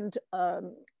threatened and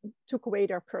took away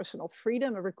their personal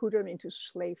freedom and recruited them into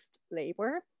slave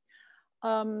labor.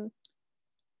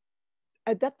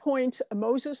 At that point,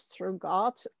 Moses, through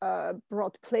God,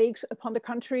 brought plagues upon the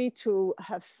country to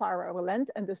have Pharaoh relent.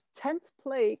 And the 10th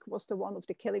plague was the one of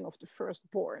the killing of the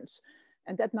firstborns.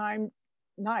 And that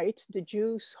night, the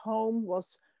Jews' home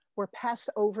were passed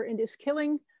over in this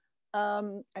killing,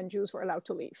 and Jews were allowed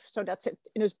to leave. So that's it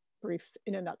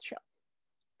in a nutshell.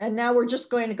 And now we're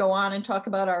just going to go on and talk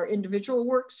about our individual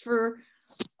works for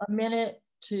a minute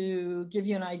to give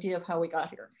you an idea of how we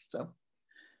got here.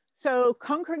 So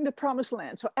conquering the promised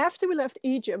land. So after we left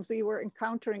Egypt, we were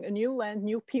encountering a new land,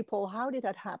 new people. How did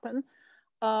that happen?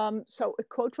 So a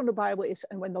quote from the Bible is,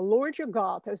 "And when the Lord your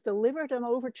God has delivered them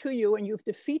over to you and you've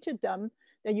defeated them,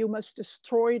 then you must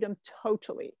destroy them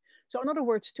totally." So in other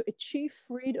words, to achieve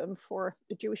freedom for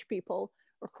the Jewish people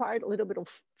required a little bit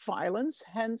of violence.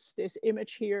 Hence this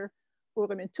image here,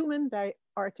 Urim and Thummim, by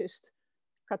artist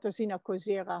Katarzyna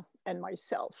Kozera and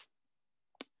myself.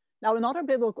 Now, another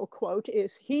biblical quote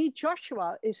is, "He,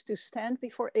 Joshua, is to stand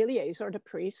before Eleazar the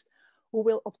priest, who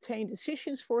will obtain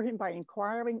decisions for him by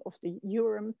inquiring of the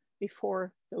Urim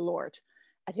before the Lord.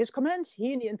 At his command,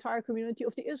 he and the entire community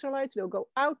of the Israelites will go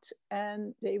out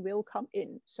and they will come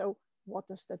in." So what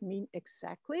does that mean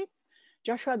exactly?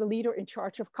 Joshua, the leader in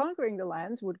charge of conquering the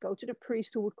land, would go to the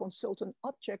priest who would consult an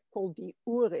object called the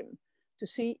Urim to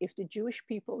see if the Jewish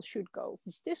people should go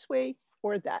this way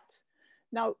or that.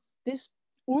 Now, this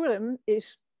Urim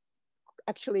is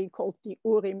actually called the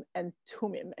Urim and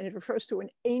Thummim, and it refers to an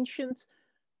ancient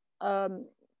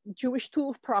Jewish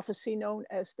tool of prophecy known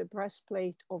as the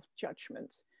breastplate of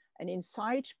judgment. And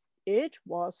inside it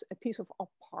was a piece of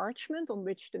parchment on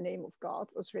which the name of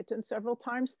God was written several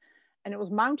times. And it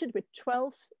was mounted with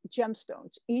 12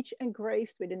 gemstones, each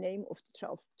engraved with the name of the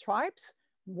 12 tribes,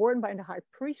 worn by the high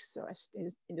priest, so as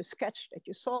in the sketch that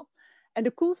you saw. And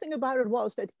the cool thing about it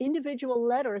was that individual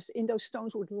letters in those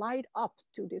stones would light up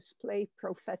to display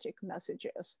prophetic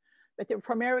messages. But they were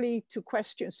primarily to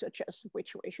questions such as,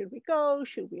 which way should we go?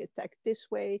 Should we attack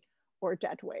this way or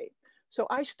that way? So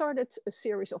I started a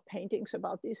series of paintings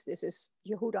about this. This is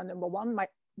Yehuda #1, my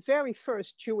very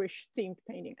first Jewish themed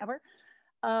painting ever.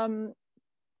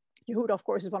 Yehuda, of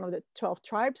course, is one of the 12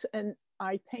 tribes, and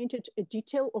I painted a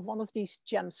detail of one of these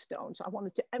gemstones. I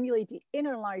wanted to emulate the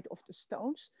inner light of the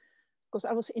stones because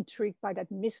I was intrigued by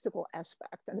that mystical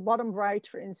aspect. And the bottom right,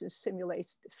 for instance,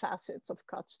 simulates the facets of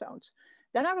cut stones.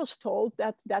 Then I was told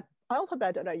that that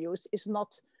alphabet that I used is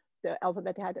not the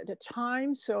alphabet I had at the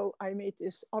time. So I made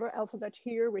this other alphabet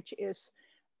here, which is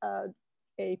a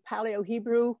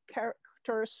Paleo-Hebrew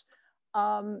characters.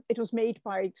 It was made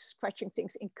by scratching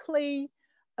things in clay.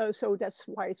 So that's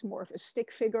why it's more of a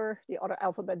stick figure. The other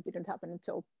alphabet didn't happen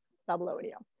until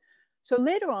Babylonia. So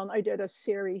later on, I did a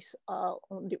series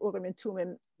on the Urim and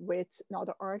Thummim with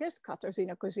another artist,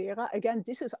 Katarzyna Kozera. Again,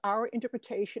 this is our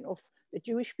interpretation of the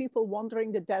Jewish people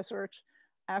wandering the desert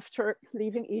after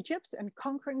leaving Egypt and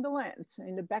conquering the land.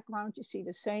 In the background, you see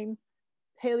the same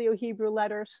Paleo-Hebrew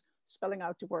letters spelling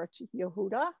out the word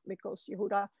Yehuda, because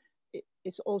Yehuda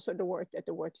is also the word that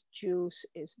the word Jews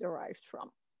is derived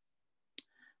from.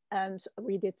 And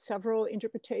we did several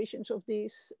interpretations of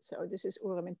these. So this is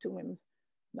Urim and Thummim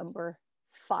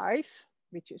 #5,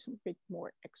 which is a bit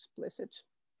more explicit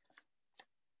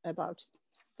about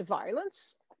the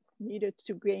violence needed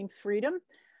to gain freedom.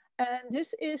 And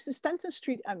this is the Stanton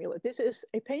Street amulet. This is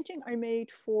a painting I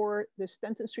made for the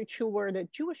Stanton Street Shul, where the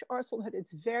Jewish Art Salon had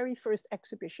its very first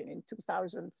exhibition in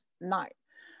 2009.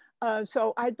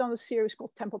 So I'd done a series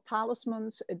called Temple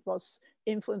Talismans. It was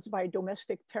influenced by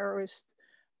domestic terrorist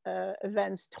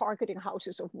events targeting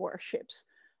houses of worships.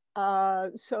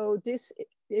 So this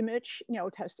image,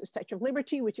 it has the Statue of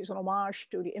Liberty, which is an homage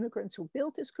to the immigrants who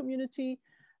built this community.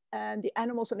 And the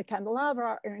animals in the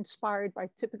candelabra are inspired by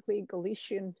typically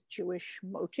Galician Jewish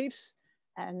motifs.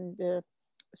 And the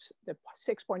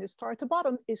 6-pointed star at the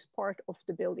bottom is part of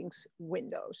the building's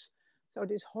windows. So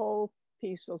this whole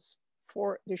piece was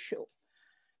for the shul.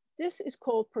 This is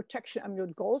called Protection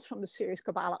Amulet Gold from the series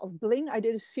Kabbalah of Bling. I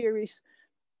did a series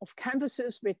of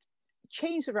canvases with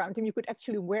chains around them. You could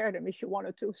actually wear them if you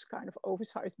wanted to. It's kind of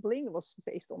oversized bling. It was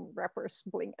based on rappers'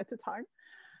 bling at the time.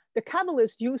 The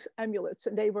Kabbalists use amulets,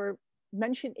 and they were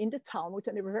mentioned in the Talmud,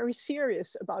 and they were very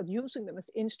serious about using them as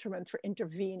instrument for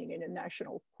intervening in a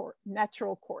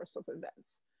natural course of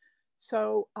events.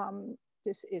 So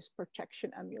this is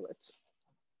Protection Amulet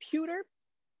Pewter.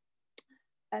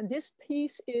 And this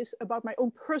piece is about my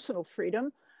own personal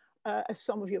freedom. As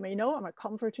some of you may know, I'm a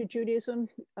convert to Judaism.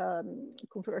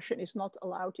 Conversion is not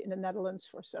allowed in the Netherlands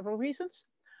for several reasons.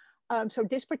 So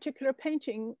this particular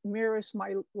painting mirrors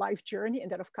my life journey and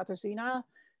that of Katarzyna.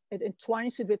 It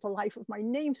entwines it with the life of my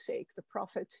namesake, the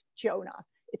prophet Jonah.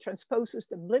 It transposes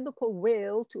the biblical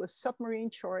whale to a submarine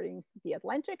charting the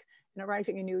Atlantic and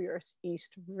arriving in New York's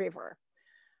East River.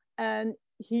 And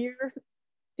here,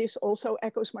 this also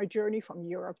echoes my journey from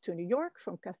Europe to New York,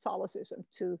 from Catholicism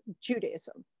to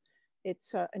Judaism.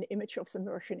 It's an image of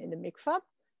immersion in the mikvah.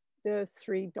 The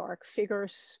three dark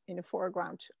figures in the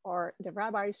foreground are the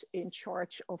rabbis in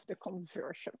charge of the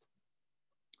conversion.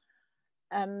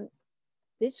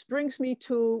 This brings me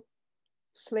to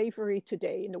slavery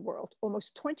today in the world.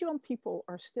 Almost 21 people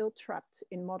are still trapped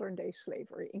in modern day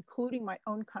slavery, including my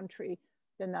own country,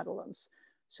 the Netherlands.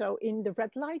 So in the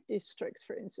red light district,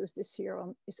 for instance, this here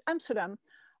is Amsterdam,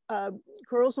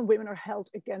 girls and women are held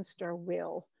against their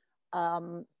will.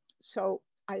 So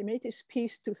I made this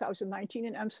piece 2019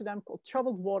 in Amsterdam called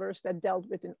Troubled Waters that dealt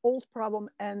with an old problem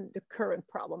and the current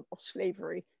problem of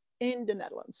slavery in the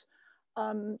Netherlands.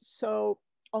 So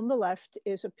on the left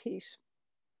is a piece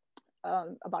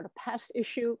about a past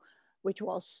issue, which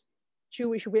was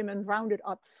Jewish women rounded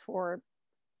up for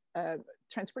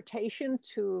transportation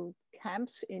to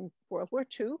camps in World War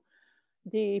II.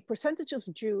 The percentage of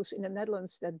Jews in the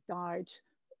Netherlands that died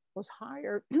was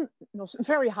higher, was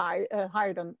very high,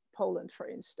 higher than Poland, for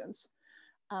instance.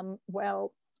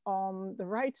 Well, on the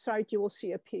right side, you will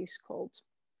see a piece called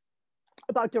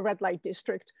about the red light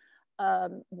district,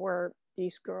 where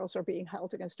these girls are being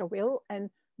held against their will. And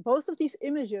both of these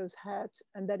images had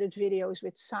embedded videos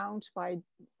with sound by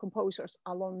composers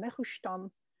Alon Nehustan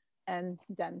and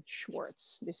Dan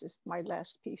Schwartz. This is my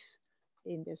last piece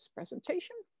in this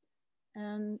presentation.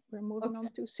 And we're moving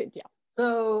on to Cynthia.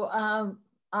 So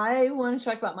I want to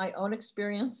talk about my own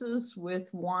experiences with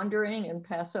wandering and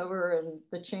Passover and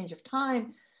the change of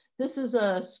time. This is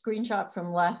a screenshot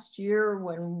from last year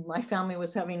when my family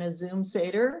was having a Zoom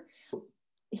Seder.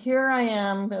 Here I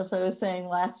am, as I was saying,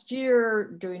 last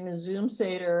year doing a Zoom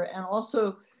Seder, and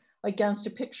also against a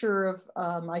picture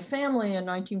of my family in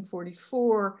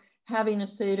 1944 having a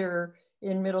Seder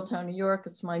in Middletown, New York.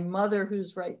 It's my mother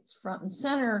who's right front and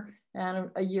center.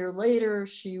 And a year later,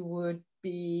 she would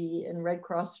be in Red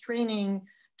Cross training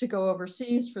to go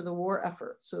overseas for the war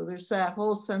effort. So there's that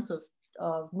whole sense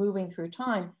of moving through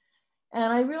time.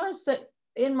 And I realized that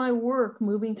in my work,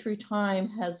 moving through time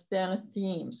has been a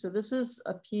theme. So this is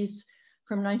a piece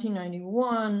from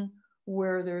 1991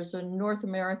 where there's a North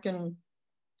American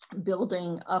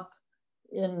building up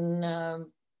in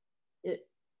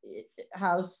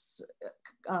house,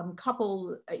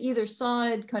 coupled either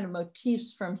side, kind of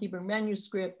motifs from Hebrew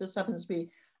manuscript. This happens to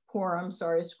be Purim,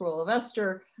 sorry, Scroll of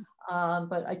Esther.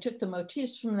 But I took the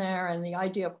motifs from there, and the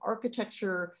idea of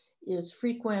architecture is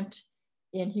frequent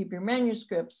in Hebrew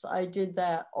manuscripts. I did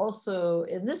that also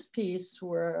in this piece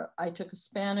where I took a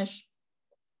Spanish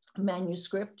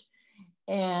manuscript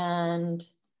and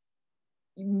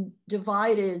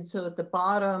divided, so at the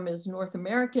bottom is North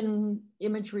American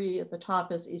imagery, at the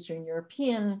top is Eastern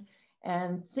European,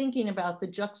 and thinking about the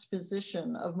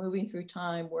juxtaposition of moving through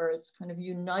time where it's kind of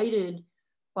united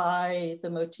by the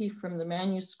motif from the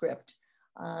manuscript.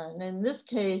 And in this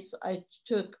case, I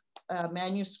took a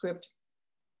manuscript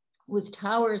with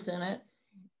towers in it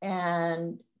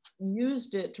and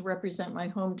used it to represent my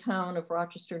hometown of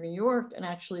Rochester, New York, and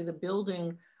actually the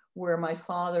building where my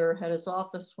father had his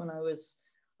office when I was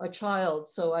a child.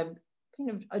 So I'm kind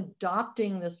of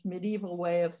adopting this medieval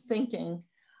way of thinking.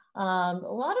 A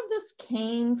lot of this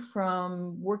came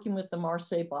from working with the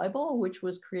Marseille Bible, which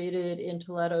was created in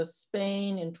Toledo,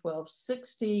 Spain in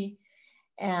 1260.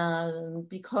 And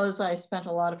because I spent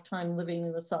a lot of time living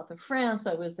in the south of France,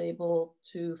 I was able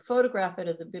to photograph it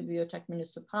at the Bibliothèque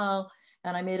Municipale.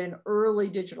 And I made an early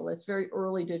digital, it's very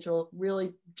early digital,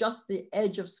 really just the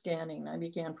edge of scanning. I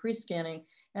began pre-scanning,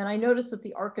 and I noticed that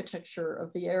the architecture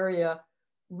of the area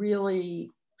really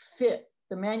fit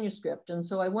the manuscript. And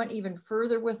so I went even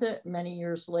further with it many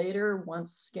years later,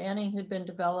 once scanning had been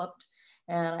developed.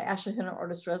 And I actually had an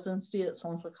artist residency at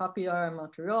Centre Copier in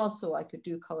Montreal, so I could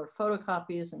do color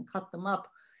photocopies and cut them up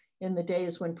in the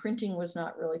days when printing was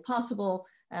not really possible.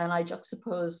 And I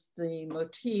juxtaposed the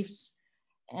motifs.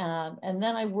 And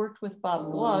then I worked with Bob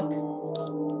Gluck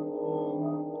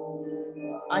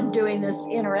on doing this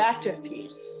interactive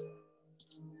piece.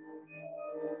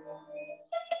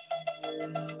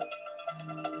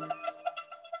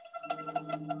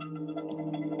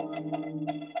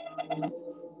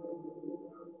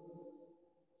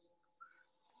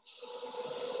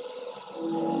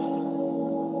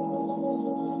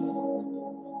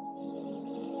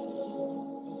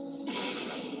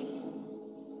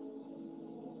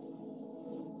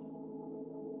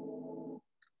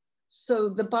 So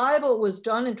the Bible was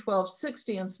done in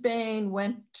 1260 in Spain,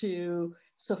 went to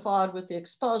Safad with the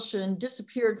expulsion,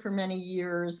 disappeared for many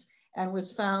years, and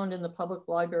was found in the public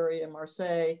library in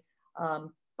Marseille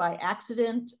by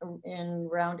accident in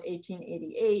around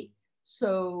 1888.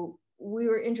 So we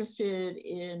were interested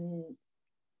in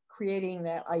creating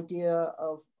that idea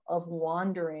of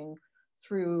wandering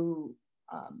through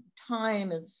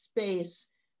time and space,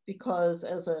 because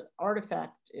as an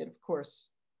artifact, it of course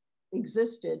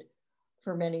existed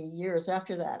for many years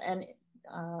after that. And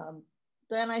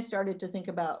then I started to think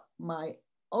about my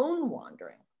own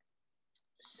wandering.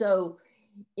 So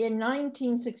in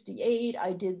 1968,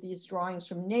 I did these drawings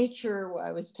from nature where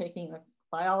I was taking a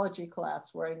biology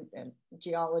class and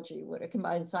geology, a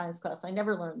combined science class. I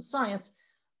never learned the science,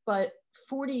 but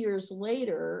 40 years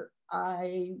later,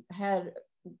 I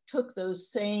took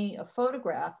those a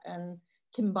photograph and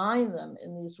combined them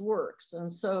in these works.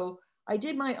 And so I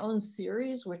did my own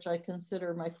series, which I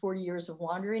consider my 40 years of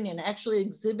wandering, and actually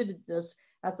exhibited this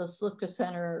at the Slipka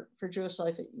Center for Jewish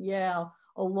Life at Yale,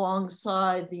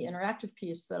 alongside the interactive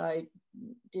piece that I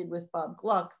did with Bob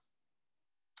Gluck.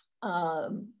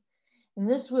 And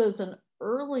this was an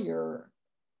earlier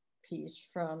piece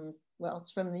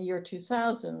it's from the year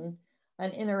 2000,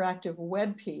 an interactive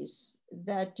web piece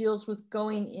that deals with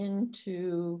going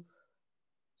into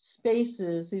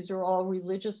spaces. These are all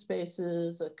religious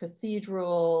spaces, a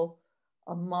cathedral,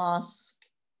 a mosque,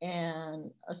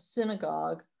 and a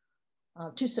synagogue,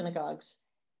 2 synagogues,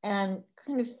 and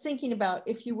kind of thinking about,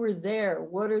 if you were there,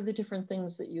 what are the different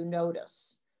things that you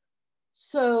notice?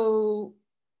 So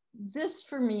this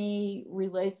for me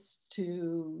relates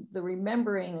to the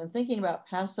remembering and thinking about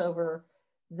Passover,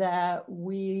 that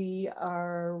we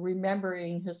are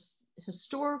remembering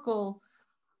historical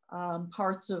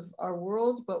parts of our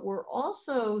world, but we're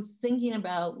also thinking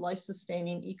about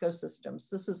life-sustaining ecosystems.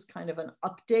 This is kind of an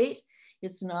update.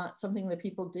 It's not something that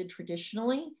people did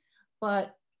traditionally,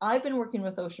 but I've been working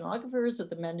with oceanographers at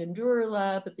the Mendendura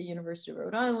Lab at the University of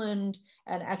Rhode Island,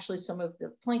 and actually some of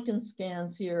the plankton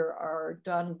scans here are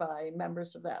done by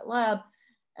members of that lab.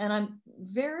 And I'm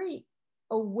very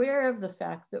aware of the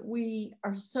fact that we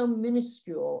are so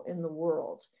minuscule in the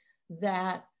world,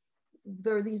 that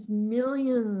there are these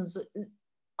millions,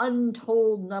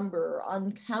 untold number,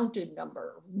 uncounted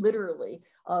number, literally,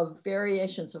 of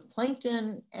variations of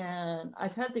plankton. And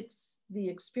I've had the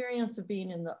experience of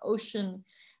being in the ocean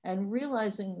and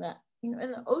realizing that, in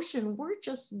the ocean, we're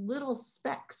just little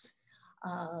specks.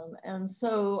 And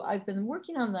so I've been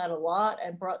working on that a lot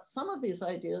and brought some of these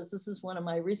ideas. This is one of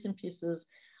my recent pieces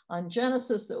on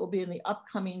Genesis that will be in the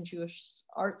upcoming Jewish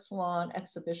Art Salon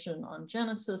exhibition on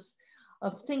Genesis,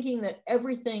 of thinking that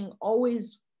everything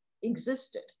always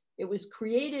existed. It was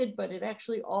created, but it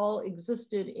actually all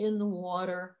existed in the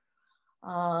water.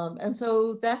 And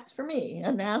so that's for me.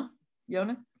 And now,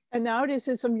 Yona? And now this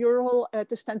is a mural at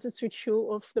the Stanton Street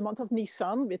Shul of the month of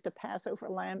Nisan with the Passover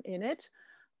lamb in it.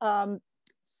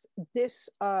 This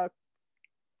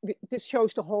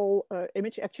shows the whole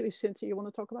image. Actually, Cynthia, you want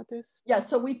to talk about this? Yeah,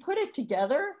 so we put it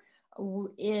together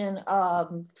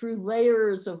through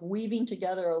layers of weaving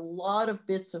together a lot of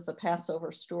bits of the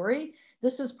Passover story.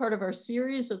 This is part of our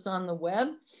series that's on the web,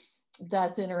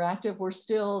 that's interactive. We're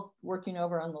still working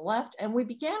over on the left. And we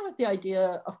began with the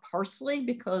idea of parsley,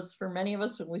 because for many of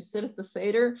us, when we sit at the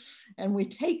Seder and we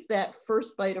take that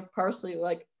first bite of parsley,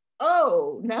 like,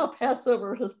 oh, now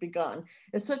Passover has begun.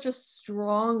 It's such a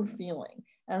strong feeling.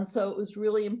 And so it was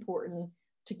really important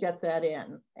to get that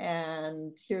in.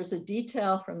 And here's a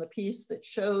detail from the piece that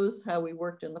shows how we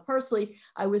worked in the parsley.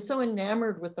 I was so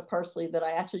enamored with the parsley that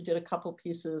I actually did a couple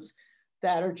pieces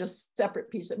that are just separate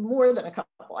pieces, more than a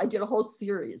couple. I did a whole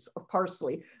series of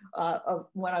parsley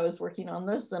when I was working on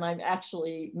this, and I've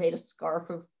actually made a scarf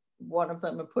of one of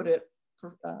them and put it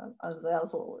on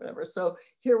Zazzle or whatever. So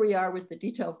here we are with the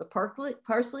detail of the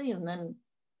parsley, and then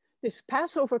this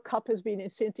Passover cup has been in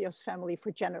Cynthia's family for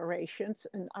generations,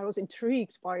 and I was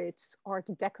intrigued by its Art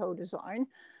Deco design.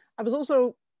 I was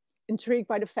also intrigued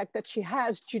by the fact that she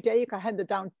has Judaica handed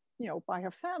down, by her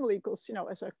family, because,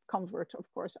 as a convert,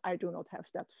 of course, I do not have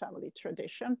that family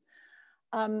tradition.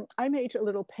 I made a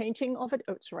little painting of it.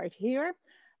 Oh, it's right here.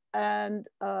 And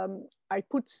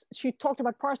she talked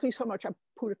about parsley so much, I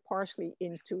put parsley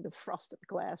into the frosted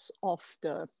glass of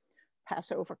the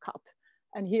Passover cup.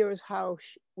 And here is how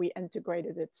we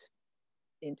integrated it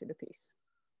into the piece.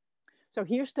 So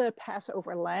here's the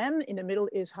Passover lamb. In the middle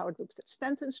is how it looks at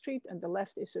Stanton Street, and the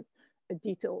left is a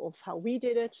detail of how we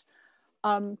did it.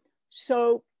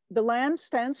 So the lamb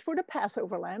stands for the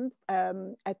Passover lamb.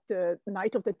 At the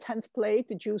night of the 10th plate,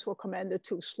 the Jews were commanded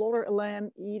to slaughter a lamb,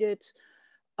 eat it,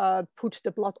 put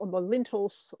the blood on the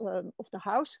lintels of the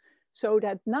house. So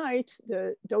that night,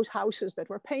 those houses that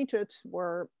were painted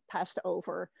were passed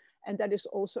over, And that is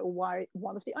also why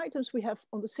one of the items we have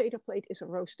on the Seder plate is a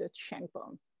roasted shank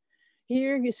bone.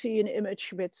 Here you see an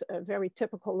image with a very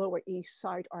typical Lower East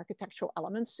Side architectural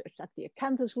elements, such like the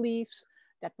acanthus leaves,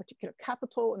 that particular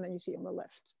capital, and then you see on the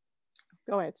left.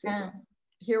 Go ahead, Cynthia. And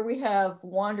here we have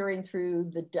wandering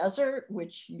through the desert,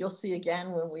 which you'll see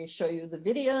again when we show you the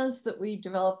videos that we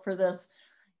developed for this.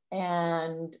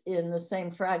 And in the same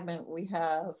fragment, we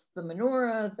have the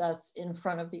menorah that's in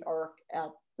front of the ark at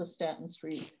the Stanton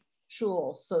Street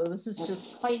Shul. So this is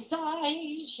just...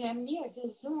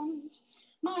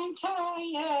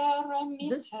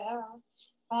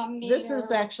 This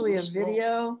is actually a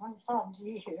video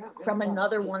from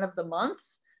another one of the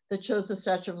months that shows the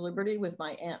Statue of Liberty with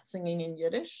my aunt singing in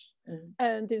Yiddish.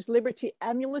 And this Liberty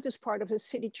Amulet is part of a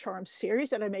City Charm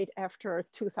series that I made after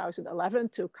 2011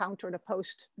 to counter the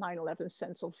post 9/11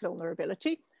 sense of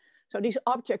vulnerability. So these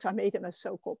objects are made in as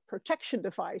so-called protection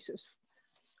devices.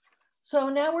 So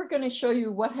now we're going to show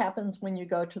you what happens when you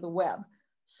go to the web.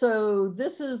 So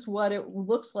this is what it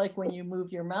looks like when you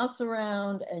move your mouse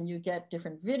around and you get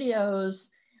different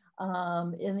videos.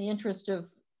 In the interest of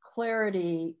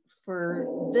clarity for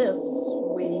this,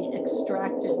 we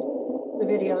extracted the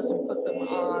videos and put them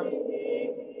on.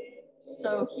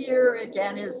 So here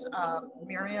again is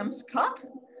Miriam's cup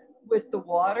with the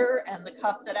water, and the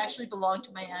cup that actually belonged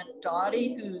to my Aunt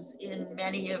Dottie, who's in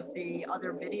many of the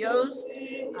other videos.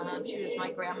 She was my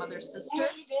grandmother's sister.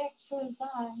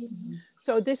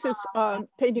 So this is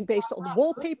painting based on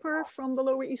wallpaper from the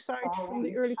Lower East Side from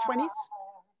the early 20s.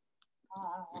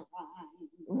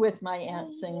 With my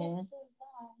aunt singing.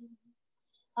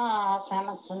 And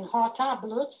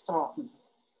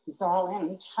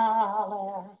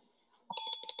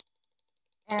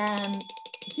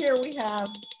here we have,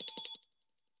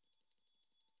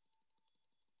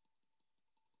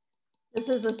 this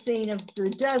is a scene of the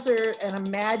desert and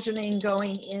imagining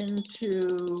going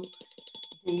into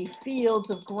the fields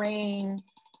of grain.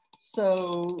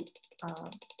 So,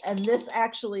 and this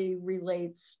actually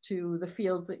relates to the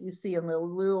fields that you see in the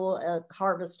Lul at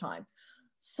harvest time.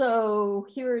 So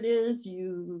here it is,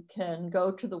 you can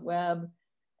go to the web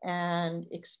and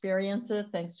experience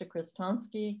it, thanks to Kris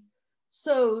Tonski.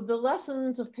 So the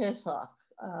lessons of Pesach,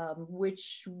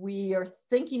 which we are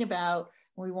thinking about,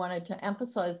 we wanted to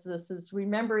emphasize this, is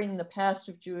remembering the past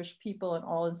of Jewish people and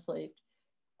all enslaved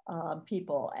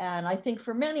people. And I think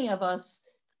for many of us,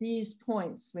 these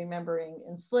points, remembering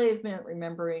enslavement,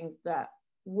 remembering that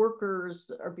workers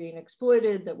are being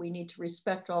exploited, that we need to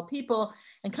respect all people,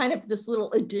 and kind of this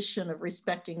little addition of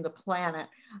respecting the planet,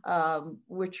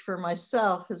 which for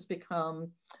myself has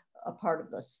become a part of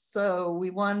this. So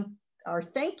we want our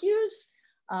thank yous,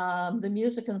 the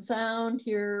music and sound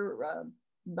here.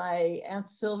 My Aunt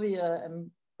Sylvia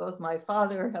and both my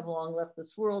father have long left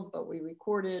this world, but we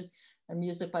recorded, and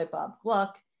music by Bob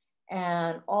Gluck,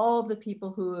 and all the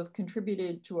people who have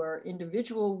contributed to our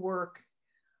individual work,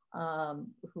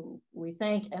 who we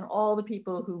thank, and all the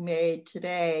people who made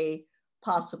today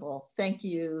possible. Thank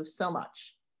you so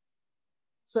much.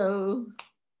 So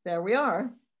there we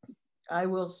are. I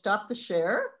will stop the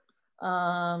share.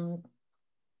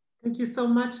 Thank you so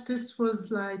much. This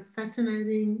was like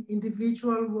fascinating.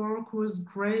 Individual work was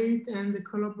great, and the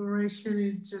collaboration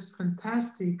is just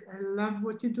fantastic. I love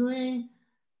what you're doing,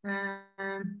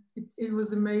 and it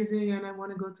was amazing, and I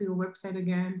want to go to your website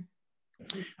again.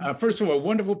 First of all,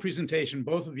 wonderful presentation,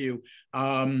 both of you.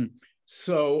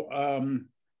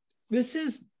 This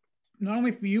is not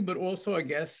only for you, but also, I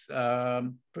guess,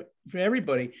 for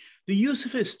everybody, the use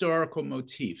of historical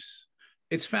motifs.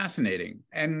 It's fascinating.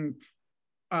 And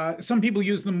some people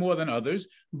use them more than others,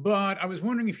 but I was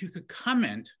wondering if you could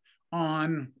comment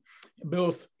on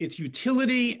both its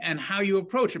utility and how you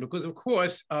approach it, because of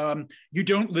course, you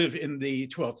don't live in the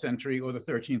 12th century or the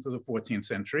 13th or the 14th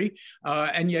century,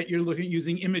 and yet you're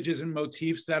using images and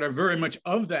motifs that are very much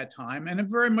of that time, and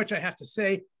very much, I have to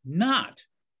say, not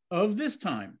of this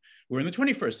time. We're in the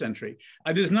 21st century.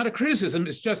 This is not a criticism,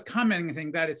 it's just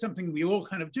commenting that it's something we all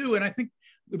kind of do, and I think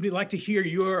we'd like to hear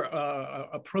your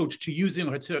approach to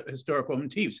using historical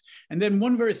motifs. And then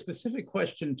one very specific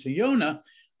question to Yona.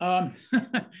 I'm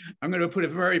going to put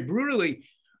it very brutally.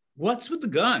 What's with the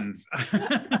guns?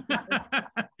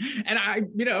 And I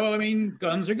mean,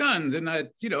 guns are guns, and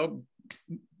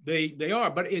they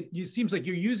are. But it seems like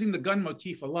you're using the gun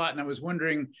motif a lot, and I was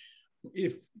wondering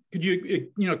could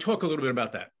you talk a little bit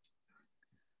about that?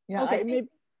 Yeah. Okay, maybe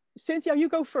Cynthia, you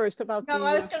go first about. No,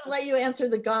 I was going to let you answer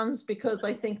the guns because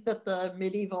I think that the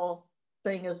medieval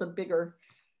thing is a bigger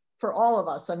for all of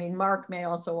us. I mean, Mark may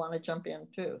also want to jump in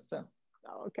too. So.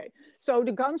 Okay, so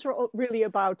the guns are really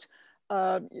about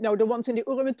you know, the ones in the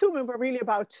Urim and Thummim were really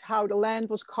about how the land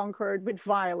was conquered with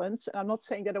violence. And I'm not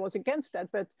saying that I was against that,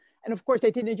 but, and of course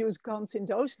they didn't use guns in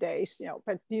those days, you know,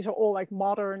 but these are all like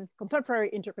modern contemporary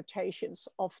interpretations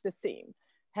of the theme,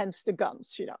 hence the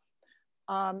guns, you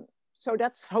know. So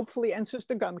that's hopefully answers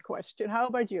the gun question. How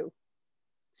about you,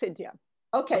 Cynthia?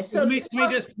 Okay, so let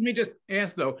me just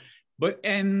ask though,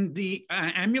 and the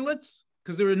amulets?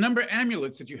 Because there were a number of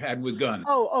amulets that you had with guns.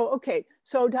 Oh, okay.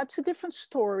 So that's a different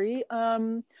story.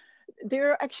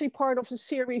 They're actually part of the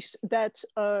series that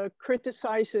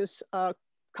criticizes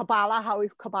Kabbalah, how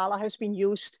Kabbalah has been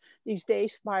used these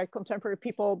days by contemporary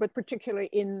people, but particularly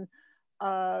in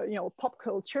you know, pop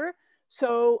culture.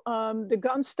 So the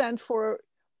guns stand for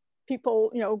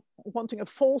people, you know, wanting a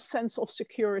false sense of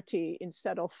security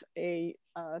instead of a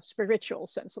spiritual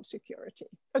sense of security.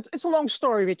 It's a long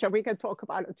story, which we can talk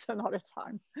about it another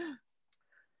time.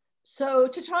 So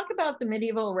to talk about the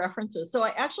medieval references, so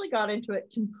I actually got into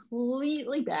it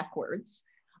completely backwards.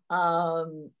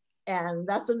 And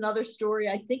that's another story.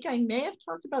 I think I may have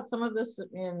talked about some of this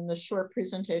in the short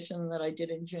presentation that I did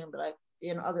in June, but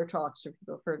in other talks, if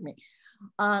people have heard me.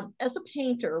 As a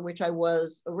painter, which I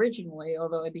was originally,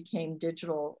 although I became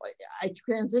digital, I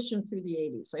transitioned through the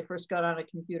 80s. I first got on a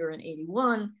computer in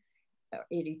 81,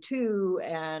 82,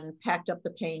 and packed up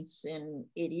the paints in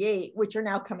 88, which are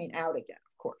now coming out again,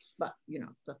 of course, but you know,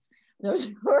 that's no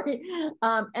story.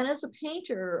 And as a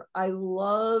painter, I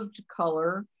loved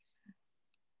color,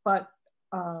 but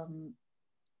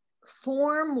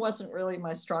form wasn't really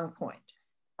my strong point.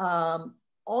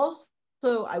 Also,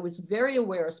 I was very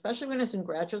aware, especially when I was in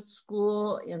graduate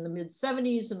school in the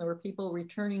mid-70s, and there were people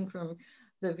returning from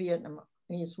the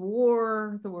Vietnamese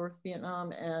War, the War with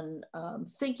Vietnam, and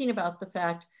thinking about the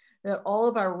fact that all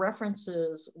of our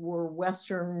references were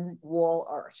Western wall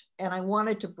art. And I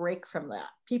wanted to break from that.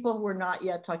 People were not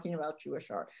yet talking about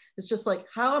Jewish art. It's just like,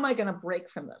 how am I gonna break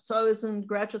from this? So I was in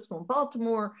graduate school in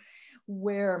Baltimore,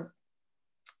 where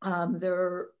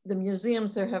the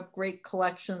museums there have great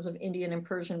collections of Indian and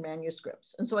Persian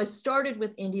manuscripts. And so I started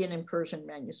with Indian and Persian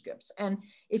manuscripts. And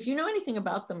if you know anything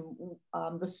about them,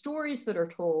 the stories that are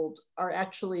told are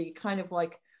actually kind of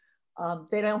like,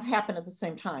 they don't happen at the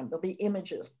same time. There'll be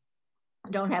images,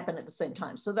 don't happen at the same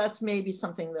time. So that's maybe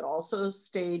something that also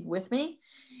stayed with me.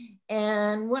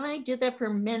 And when I did that for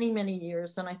many, many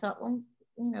years, and I thought, well,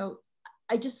 you know,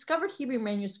 I discovered Hebrew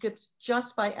manuscripts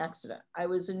just by accident. I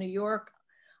was in New York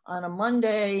on a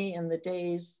Monday in the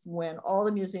days when all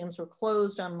the museums were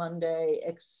closed on Monday,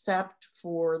 except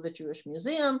for the Jewish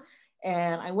Museum.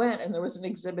 And I went and there was an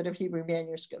exhibit of Hebrew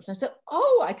manuscripts. And I said,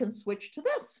 oh, I can switch to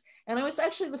this. And I was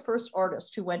actually the first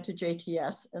artist who went to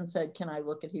JTS and said, can I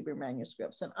look at Hebrew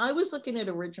manuscripts? And I was looking at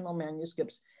original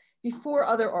manuscripts before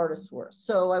other artists were.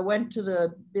 So I went to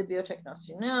the Bibliothèque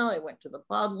Nationale, I went to the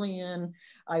Bodleian,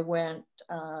 I went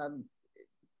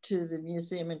to the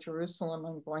museum in Jerusalem,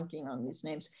 I'm blanking on these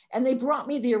names, and they brought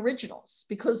me the originals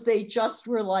because they just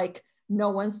were like,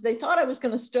 they thought I was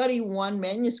going to study one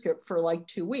manuscript for like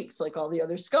 2 weeks, like all the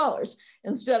other scholars,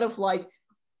 instead of like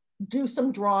do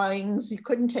some drawings. You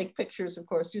couldn't take pictures, of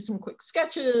course, do some quick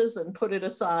sketches and put it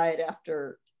aside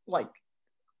after like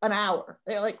an hour.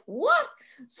 They're like, what?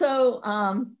 So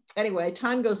anyway,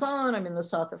 time goes on. I'm in the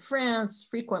south of France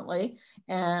frequently,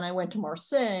 and I went to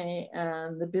Marseille,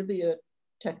 and the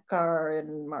bibliothécaire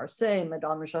in Marseille,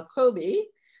 Madame Jacobi,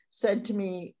 said to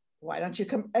me, why don't you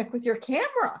come back with your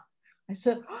camera? I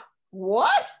said,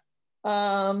 what?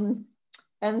 And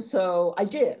so I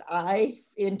did.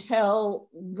 Until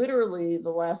literally the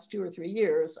last 2 or 3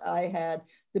 years, I had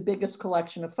the biggest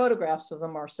collection of photographs of the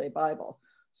Marseille Bible.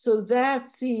 So that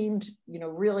seemed, you know,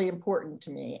 really important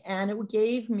to me. And it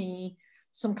gave me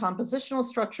some compositional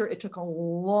structure. It took a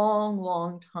long,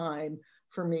 long time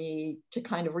for me to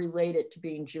kind of relate it to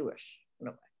being Jewish in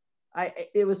a way.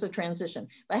 It was a transition.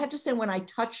 But I have to say, when I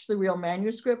touched the real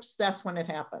manuscripts, that's when it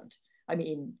happened. I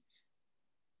mean,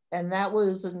 and that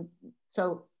was,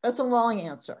 so that's a long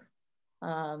answer.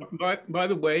 By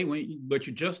the way, what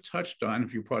you just touched on,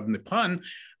 if you pardon the pun,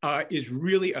 is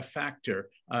really a factor.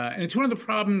 And it's one of the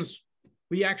problems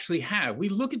we actually have. We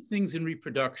look at things in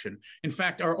reproduction. In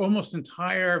fact, our almost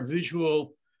entire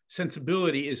visual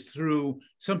sensibility is through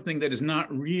something that is not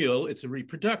real, it's a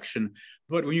reproduction.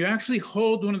 But when you actually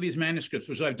hold one of these manuscripts,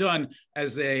 which I've done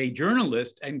as a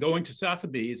journalist, and going to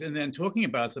Sotheby's and then talking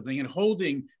about something and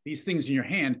holding these things in your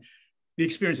hand, the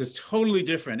experience is totally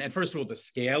different. And first of all, the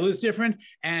scale is different.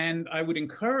 And I would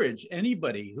encourage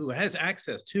anybody who has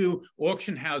access to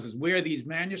auction houses where these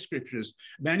manuscripts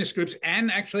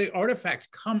and actually artifacts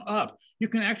come up, you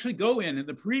can actually go in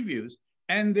the previews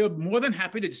and they're more than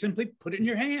happy to simply put it in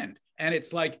your hand. And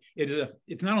it's like,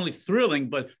 it's not only thrilling,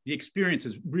 but the experience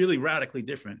is really radically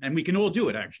different. And we can all do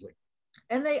it, actually.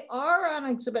 And they are on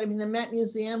exhibit. I mean, the Met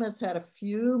Museum has had a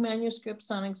few manuscripts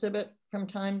on exhibit from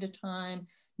time to time.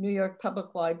 New York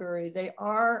Public Library, they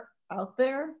are out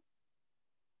there.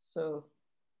 So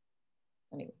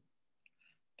anyway,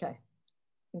 okay.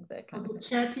 I think that so the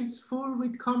chat is full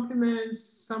with compliments.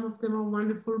 Some of them are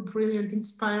wonderful, brilliant,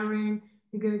 inspiring.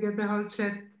 You're going to get the whole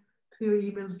chat to your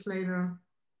emails later.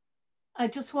 I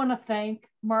just want to thank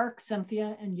Mark,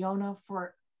 Cynthia, and Yona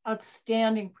for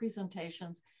outstanding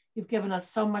presentations. You've given us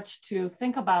so much to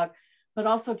think about, but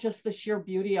also just the sheer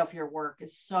beauty of your work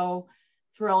is so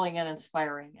thrilling and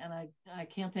inspiring. And I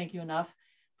can't thank you enough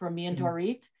from me and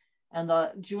Dorit and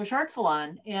the Jewish Art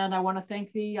Salon. And I want to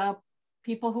thank the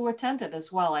people who attended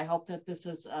as well. I hope that this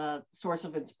is a source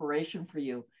of inspiration for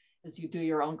you as you do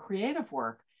your own creative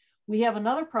work. We have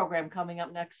another program coming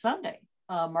up next Sunday,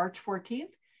 March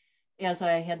 14th. As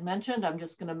I had mentioned, I'm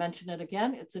just going to mention it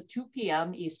again. It's at 2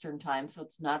 p.m. Eastern time, so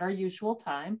it's not our usual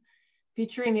time,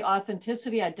 featuring the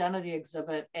Authenticity Identity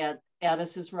exhibit at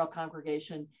Addis Israel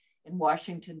Congregation in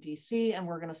Washington, D.C. And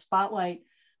we're going to spotlight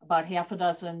about half a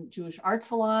dozen Jewish Art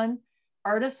Salon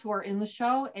artists who are in the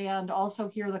show and also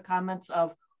hear the comments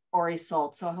of Ori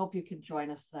Solt. So I hope you can join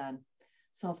us then.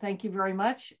 So thank you very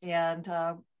much, and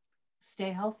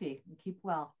stay healthy and keep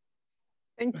well.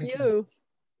 Thank you.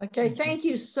 Okay, thank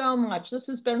you so much. This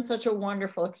has been such a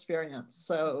wonderful experience.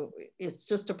 So it's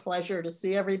just a pleasure to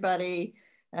see everybody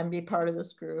and be part of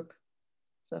this group.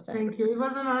 So thank you. It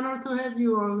was an honor to have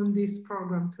you all in this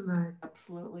program tonight.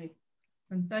 Absolutely.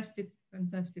 Fantastic,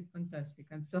 fantastic, fantastic.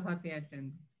 I'm so happy I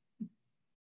attended.